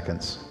some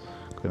seconds.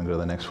 I'm going to go to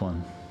the next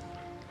one.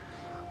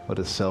 What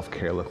does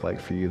self-care look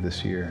like for you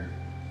this year?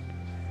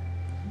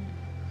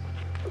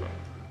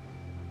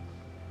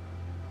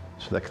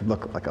 So that could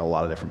look like a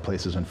lot of different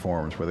places and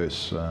forms, whether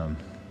it's,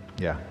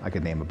 I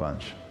could name a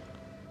bunch.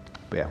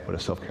 But yeah, what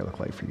does self-care look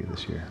like for you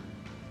this year?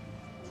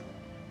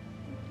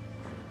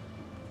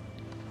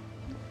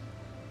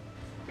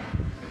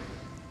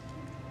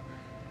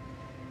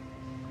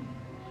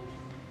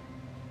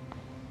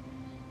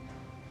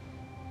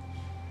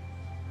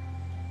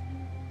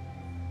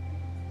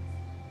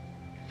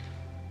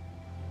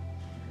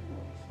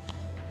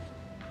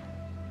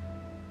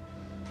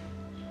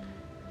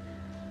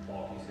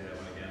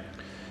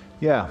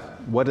 Yeah,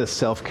 what does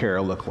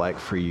self-care look like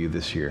for you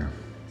this year?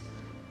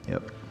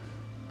 Yep.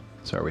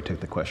 Sorry, we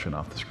took the question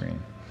off the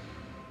screen.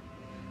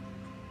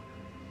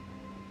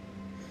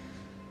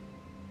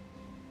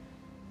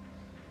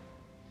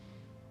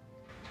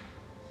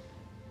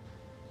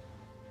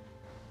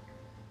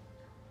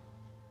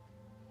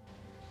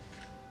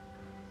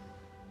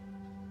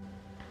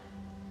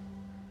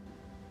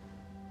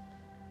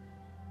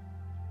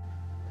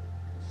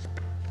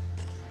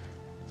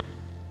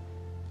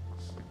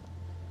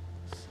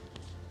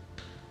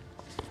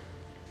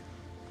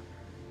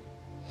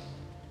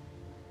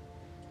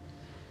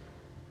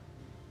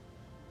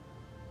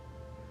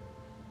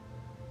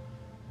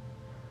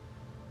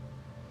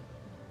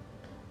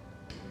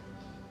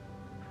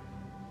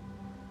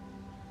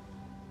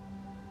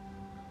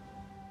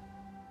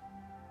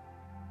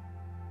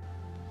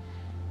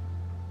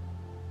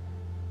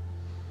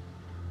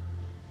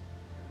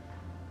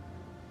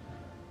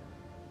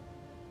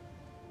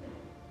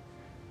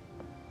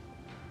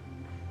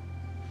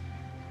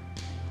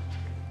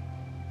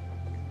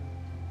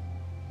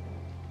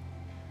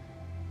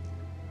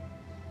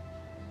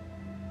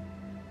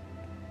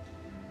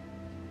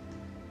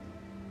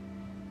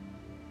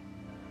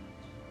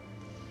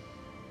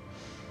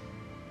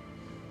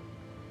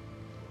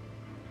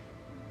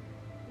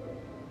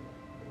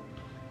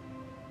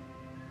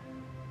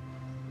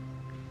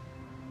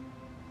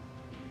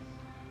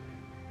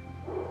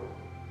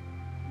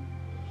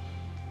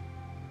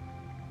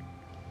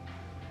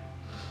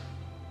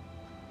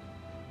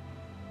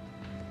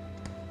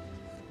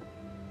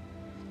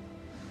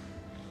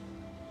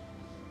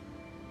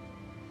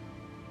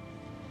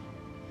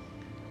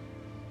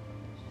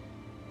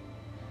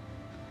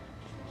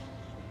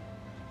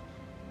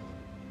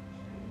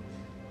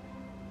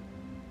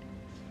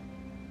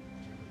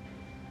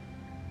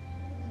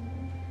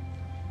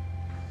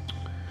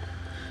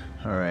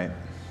 All right,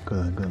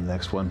 go to the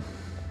next one.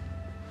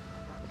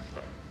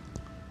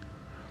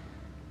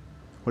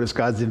 What is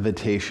God's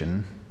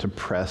invitation to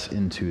press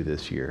into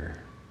this year?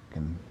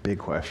 And big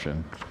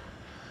question.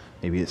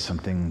 Maybe it's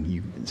something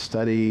you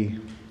study,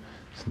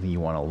 something you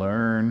want to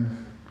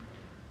learn,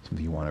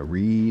 something you want to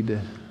read,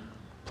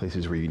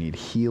 places where you need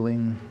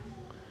healing,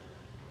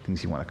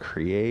 things you want to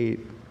create,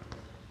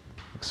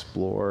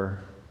 explore.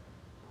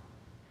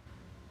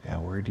 Yeah,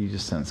 where do you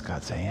just sense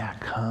God saying, yeah,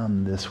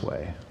 come this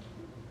way?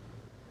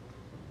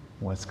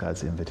 What's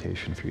God's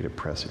invitation for you to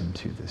press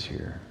into this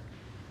year?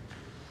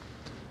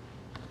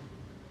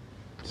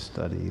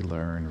 Study,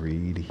 learn,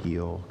 read,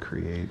 heal,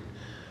 create,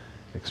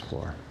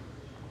 explore.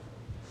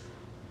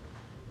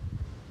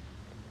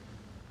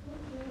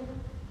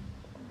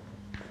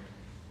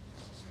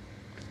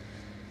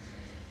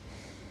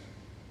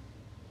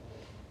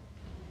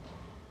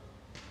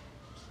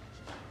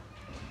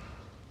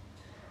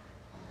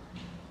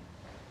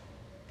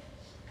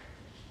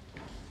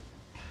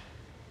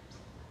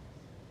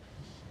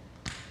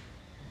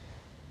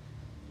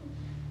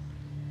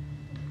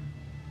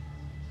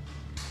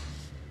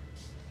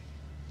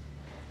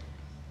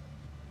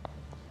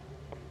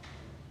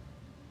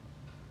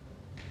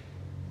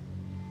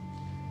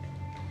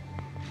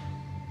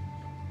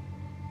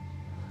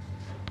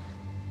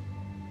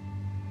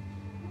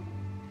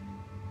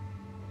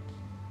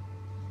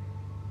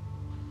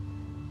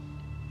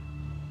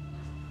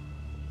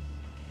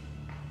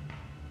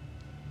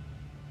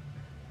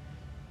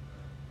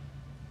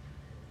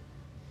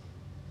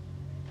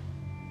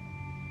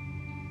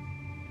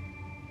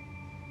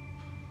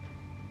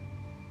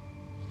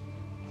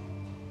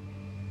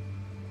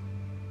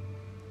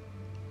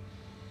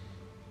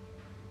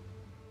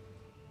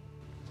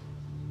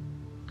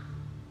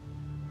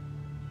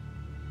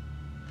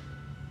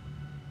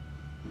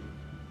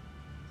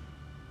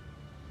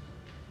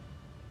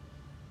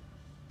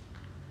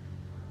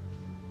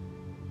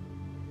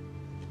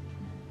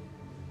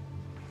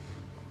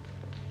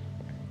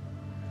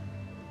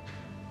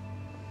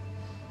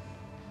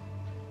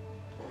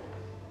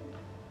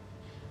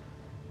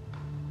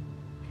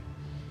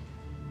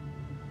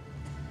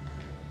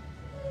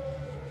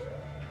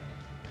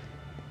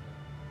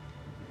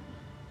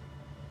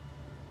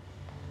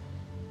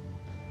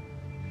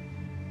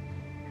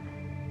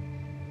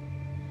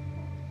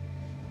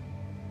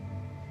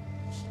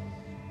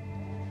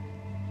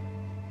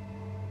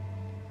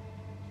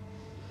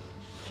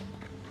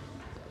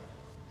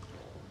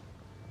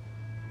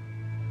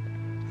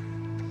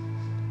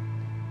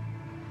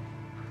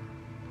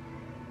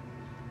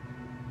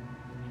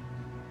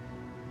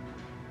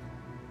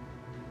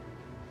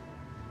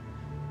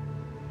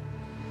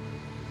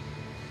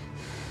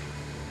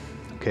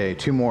 Okay,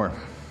 2 more.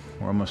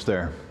 We're almost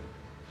there.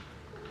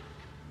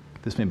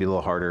 This may be a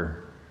little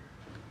harder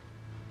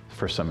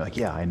for some. Like,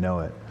 yeah, I know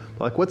it.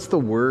 But like, what's the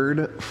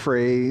word,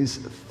 phrase,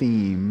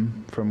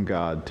 theme from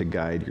God to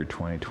guide your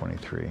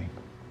 2023?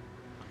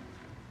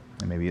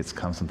 And maybe it's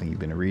something you've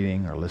been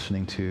reading or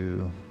listening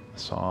to, a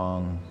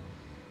song,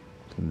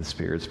 something the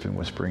Spirit's been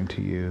whispering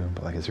to you.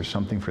 But like, is there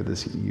something for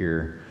this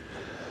year?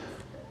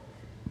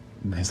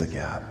 And he's like,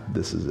 yeah,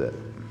 this is it.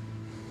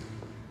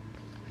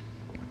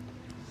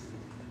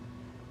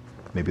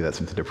 Maybe that's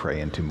something to pray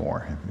into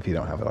more if you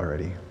don't have it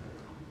already.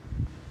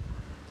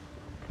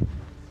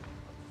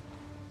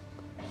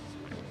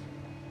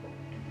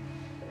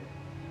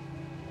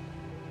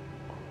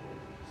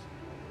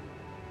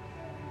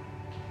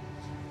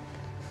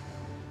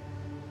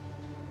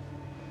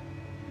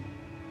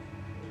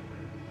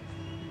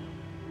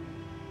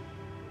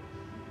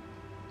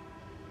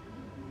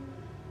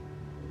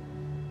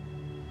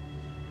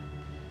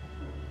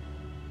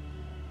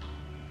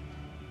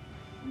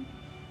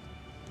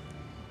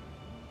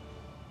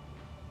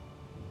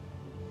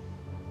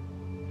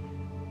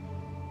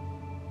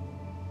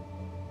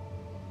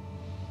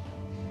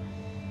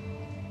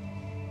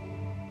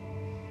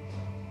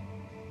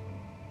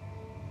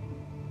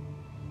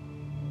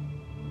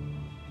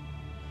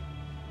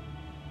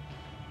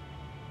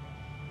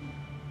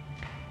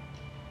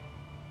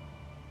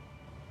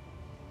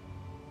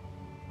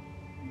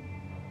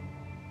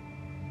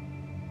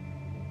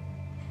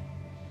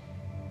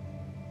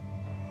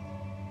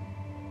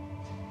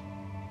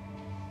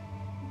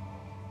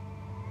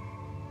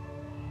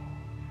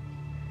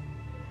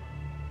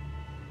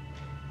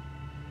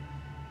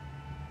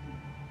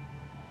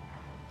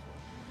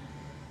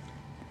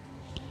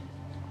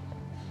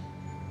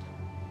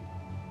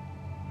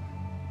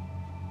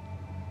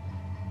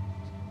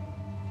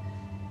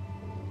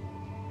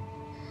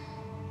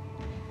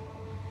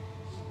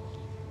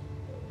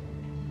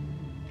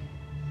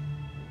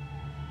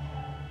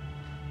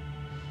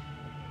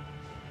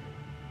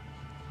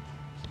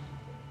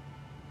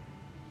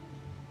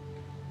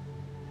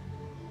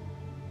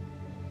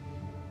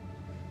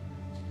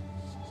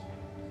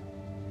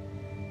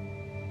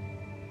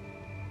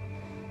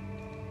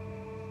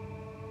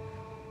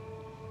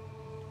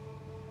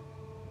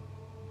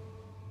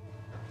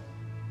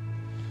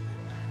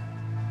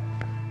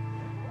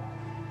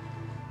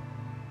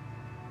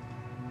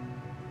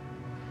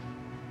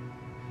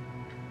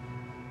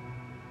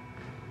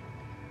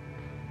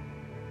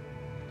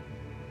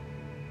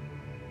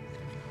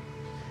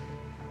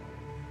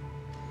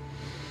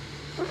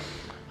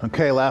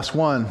 Okay, last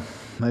one.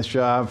 Nice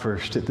job for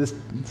this.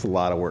 It's a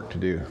lot of work to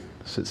do.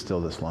 Sit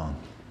still this long,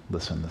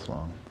 listen this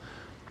long.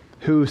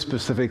 Who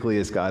specifically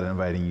is God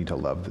inviting you to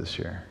love this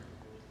year?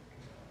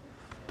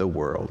 The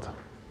world.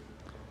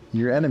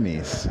 Your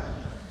enemies.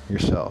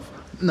 Yourself.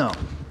 No,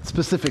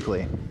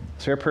 specifically.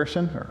 Is there a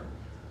person or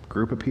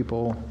group of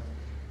people?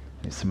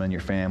 Maybe someone in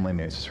your family,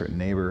 maybe it's a certain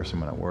neighbor,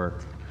 someone at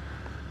work.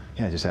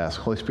 Yeah, just ask,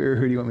 Holy Spirit,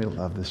 who do you want me to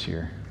love this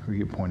year? Who are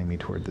you pointing me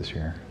toward this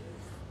year?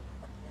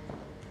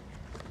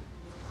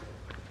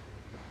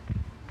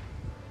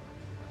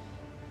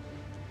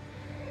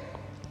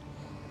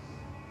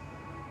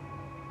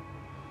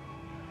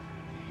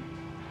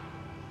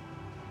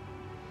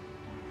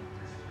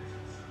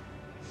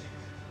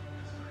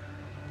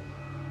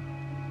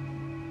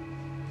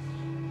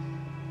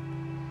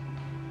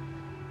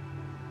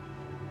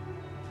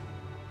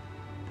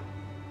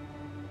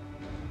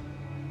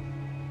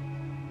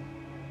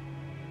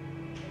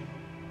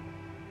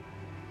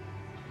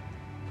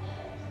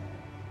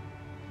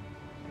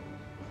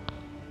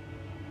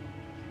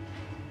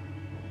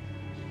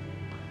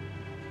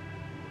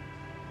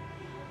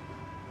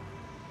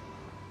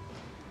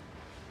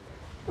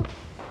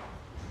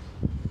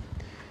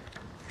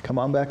 Come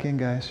on back in,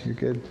 guys. You're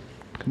good.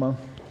 Come on.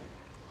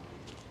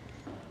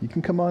 You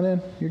can come on in.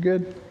 You're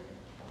good.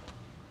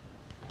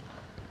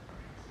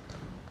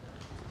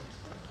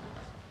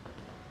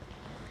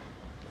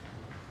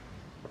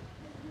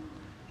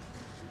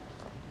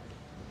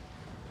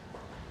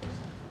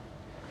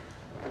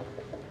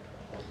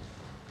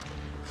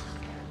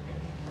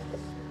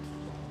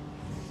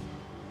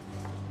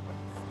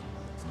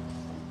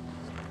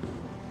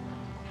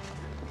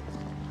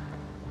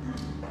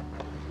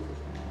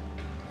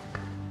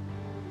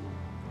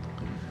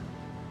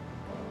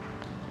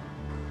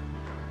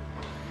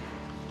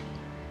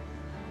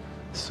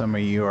 Some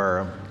of you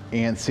are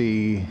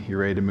antsy, you're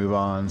ready to move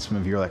on. Some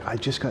of you are like, I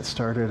just got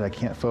started, I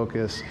can't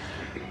focus.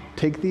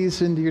 Take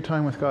these into your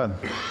time with God.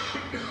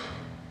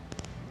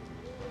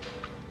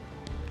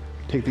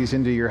 Take these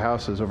into your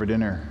houses over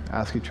dinner.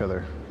 Ask each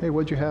other, hey,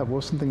 what'd you have? What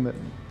was something that,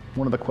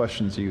 one of the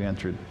questions you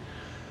answered?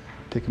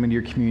 Take them into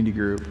your community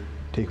group.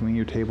 Take them in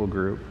your table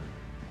group.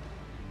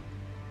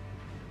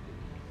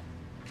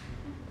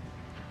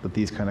 Let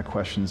these kind of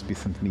questions be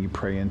something that you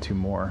pray into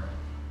more.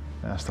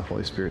 Ask the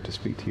Holy Spirit to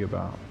speak to you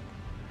about.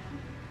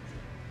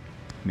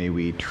 May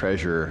we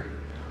treasure,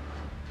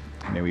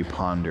 may we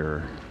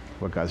ponder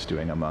what God's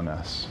doing among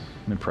us.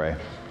 Let me pray.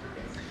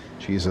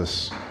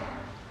 Jesus,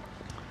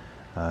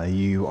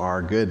 you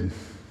are good,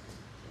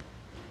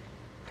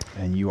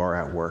 and you are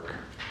at work.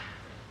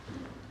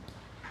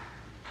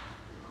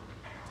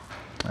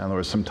 And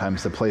Lord,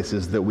 sometimes the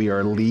places that we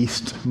are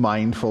least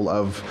mindful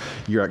of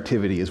your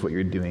activity is what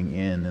you're doing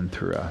in and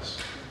through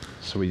us.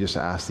 So we just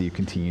ask that you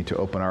continue to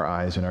open our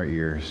eyes and our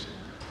ears.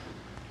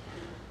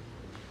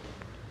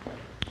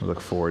 We look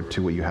forward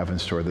to what you have in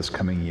store this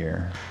coming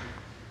year.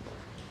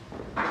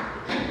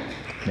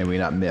 May we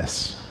not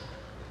miss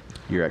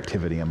your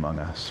activity among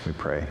us, we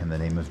pray, in the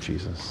name of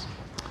Jesus.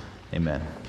 Amen.